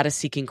all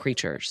status-seeking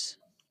creatures.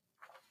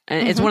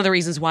 And it's one of the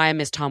reasons why I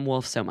miss Tom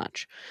Wolfe so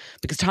much.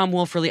 Because Tom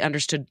Wolfe really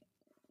understood,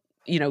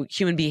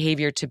 human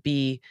behavior to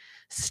be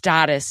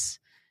status.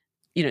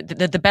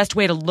 The best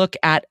way to look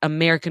at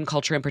American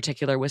culture in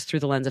particular was through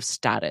the lens of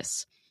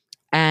status.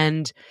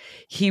 And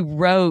he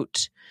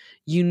wrote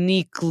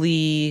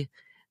uniquely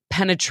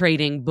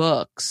penetrating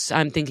books.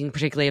 I'm thinking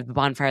particularly of The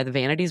Bonfire of the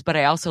Vanities, but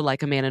I also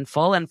like A Man in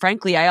Full. And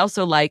frankly, I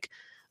also like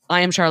I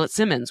Am Charlotte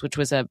Simmons, which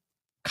was a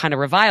kind of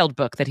reviled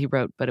book that he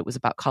wrote, but it was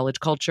about college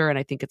culture, and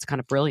I think it's kind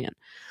of brilliant.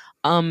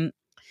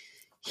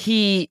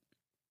 He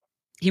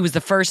was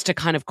the first to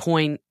kind of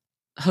coin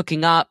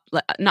hooking up.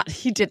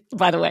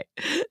 By the way,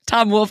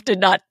 Tom Wolfe did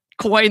not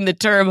coin the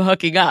term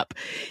hooking up.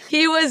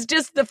 He was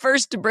just the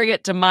first to bring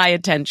it to my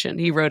attention.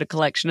 He wrote a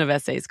collection of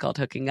essays called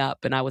Hooking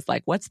Up, and I was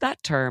like, what's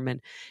that term?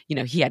 And,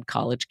 he had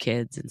college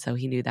kids, and so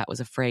he knew that was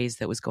a phrase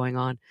that was going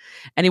on.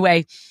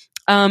 Anyway,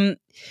 I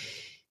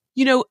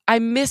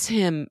miss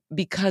him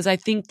because I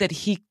think that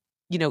he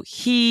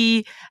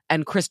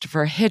and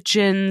Christopher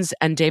Hitchens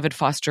and David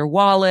Foster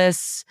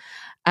Wallace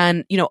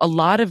and, a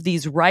lot of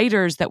these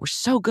writers that were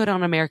so good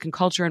on American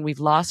culture and we've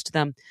lost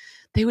them,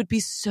 they would be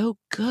so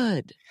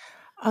good.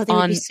 Oh, they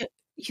would be so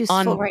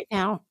useful right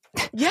now.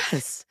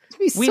 Yes.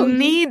 So we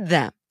need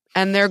them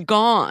and they're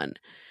gone.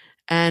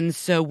 And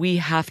so we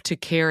have to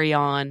carry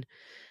on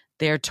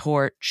their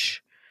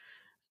torch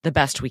the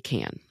best we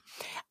can.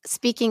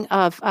 Speaking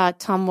of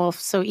Tom Wolfe,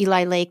 so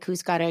Eli Lake,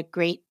 who's got a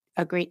great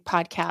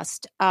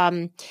podcast,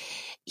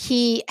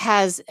 he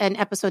has an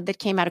episode that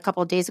came out a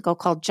couple of days ago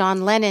called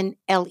John Lennon,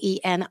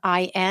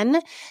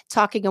 Lenin,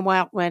 talking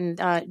about when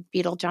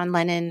Beatle John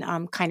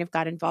Lennon kind of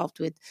got involved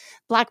with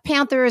Black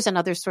Panthers and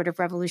other sort of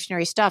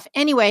revolutionary stuff.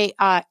 Anyway,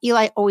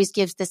 Eli always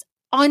gives this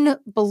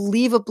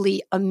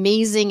unbelievably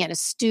amazing and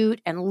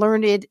astute and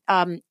learned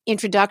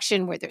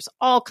introduction where there's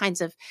all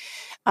kinds of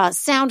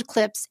sound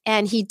clips,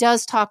 and he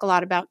does talk a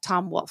lot about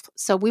Tom Wolfe.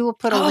 So we will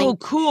put a link. Oh,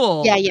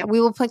 cool. Yeah.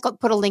 We will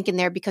put a link in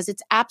there because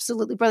it's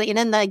absolutely brilliant.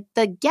 And then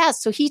the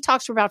guest, so he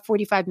talks for about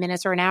 45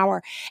 minutes or an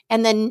hour,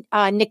 and then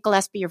Nick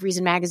Gillespie of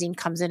Reason Magazine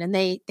comes in and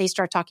they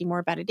start talking more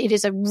about it. It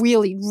is a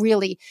really,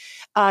 really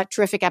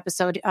terrific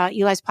episode.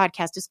 Eli's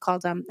podcast is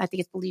called,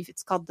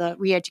 it's called The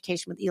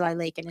Re-Education with Eli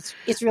Lake, and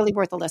it's really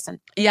worth a listen.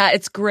 Yeah,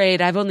 it's great.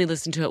 I've only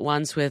listened to it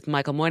once with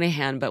Michael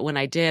Moynihan, but when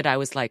I did, I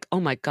was like, oh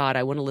my God,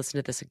 I want to listen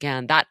to this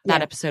again. That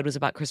episode was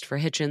about Christopher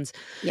Hitchens.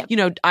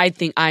 Yep. I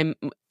think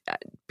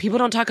people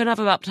don't talk enough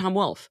about Tom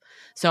Wolfe.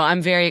 So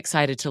I'm very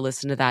excited to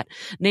listen to that.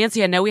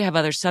 Nancy, I know we have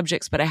other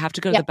subjects, but I have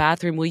to go to the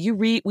bathroom. Will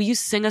you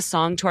sing a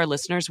song to our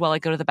listeners while I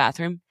go to the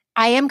bathroom?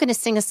 I am going to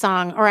sing a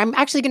song, or I'm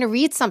actually going to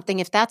read something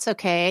if that's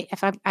okay.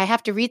 If I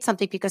have to read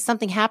something because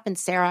something happened,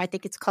 Sarah. I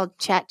think it's called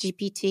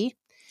ChatGPT.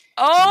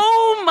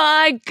 Oh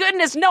my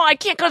goodness. No, I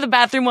can't go to the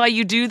bathroom while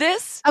you do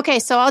this. Okay,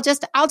 so I'll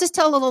just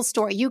tell a little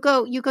story. You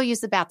go use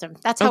the bathroom.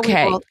 That's how we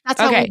roll. That's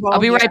how we roll. I'll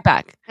be right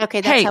back.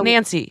 Okay. Hey,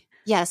 Nancy.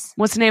 Yes.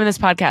 What's the name of this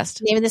podcast?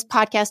 The name of this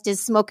podcast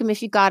is Smoke 'Em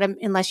If You Got 'Em,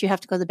 Unless You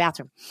Have to Go to the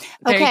Bathroom.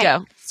 There you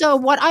go. So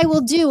what I will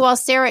do while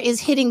Sarah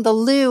is hitting the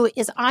loo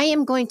is I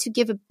am going to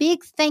give a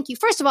big thank you.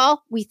 First of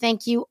all, we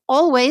thank you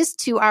always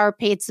to our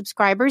paid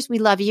subscribers. We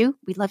love you.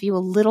 We love you a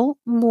little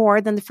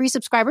more than the free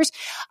subscribers.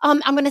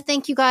 I'm going to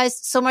thank you guys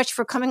so much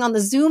for coming on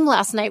the Zoom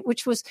last night,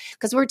 which was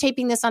because we're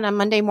taping this on a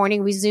Monday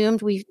morning. We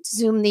Zoomed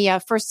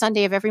the first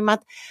Sunday of every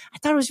month. I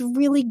thought it was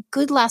really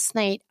good last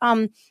night.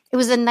 It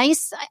was a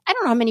nice, I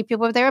don't know how many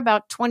people were there,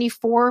 about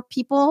 24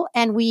 people.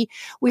 And we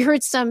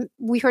heard some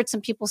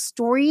people's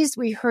stories.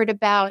 We heard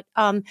about,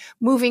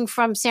 moving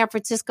from San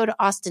Francisco to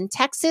Austin,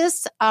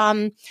 Texas.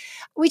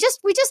 We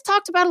just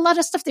talked about a lot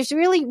of stuff. There's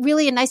really,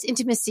 really a nice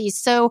intimacy.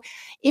 So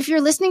if you're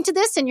listening to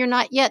this and you're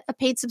not yet a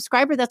paid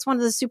subscriber, that's one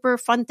of the super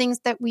fun things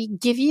that we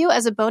give you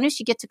as a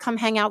bonus. You get to come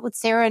hang out with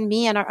Sarah and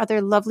me and our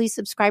other lovely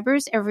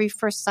subscribers every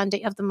first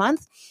Sunday of the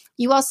month.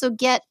 You also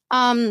get,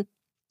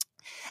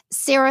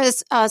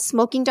 Sarah's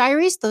smoking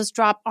diaries. Those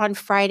drop on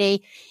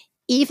Friday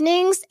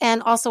evenings,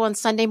 and also on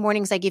Sunday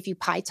mornings I give you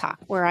Pie Talk,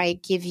 where I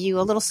give you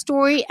a little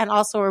story and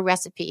also a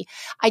recipe.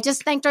 I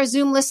just thanked our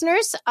Zoom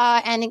listeners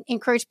and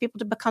encourage people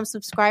to become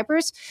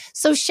subscribers.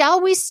 So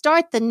shall we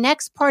start the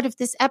next part of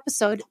this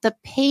episode, the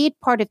paid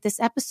part of this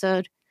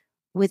episode,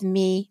 with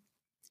me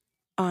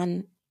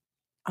on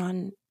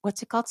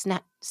what's it called?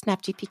 Snap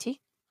GPT?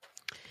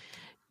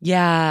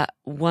 Yeah,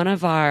 one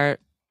of our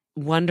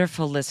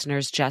wonderful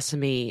listeners,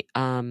 Jessamy,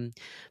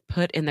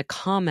 put in the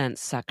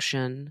comments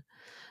section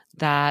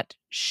that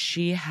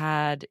she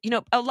had,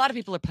 a lot of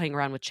people are playing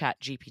around with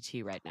Chat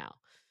GPT right now.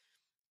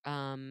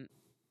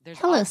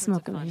 Hello,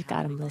 Smoke 'Em If You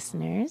Got 'Em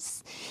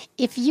listeners.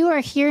 If you are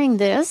hearing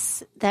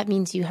this, that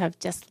means you have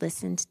just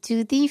listened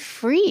to the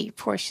free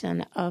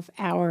portion of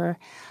our,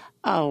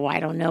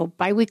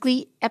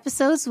 biweekly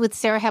episodes with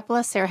Sarah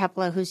Hepla. Sarah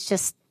Hepla, who's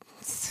just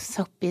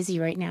so busy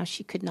right now,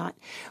 she could not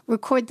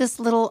record this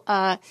little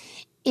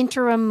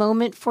interim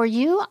moment for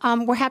you.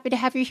 We're happy to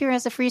have you here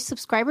as a free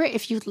subscriber.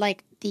 If you'd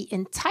like the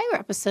entire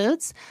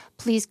episodes,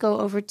 please go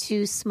over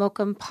to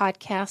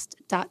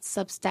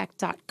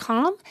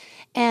smokeempodcast.substack.com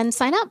and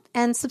sign up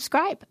and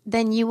subscribe.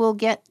 Then you will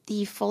get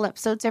the full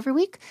episodes every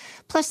week,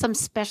 plus some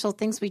special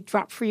things we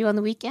drop for you on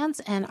the weekends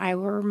and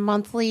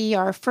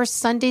our first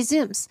Sunday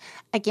Zooms.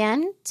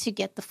 Again, to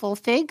get the full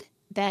fig,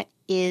 that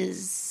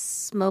is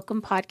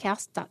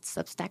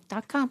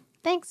smokeempodcast.substack.com.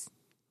 Thanks.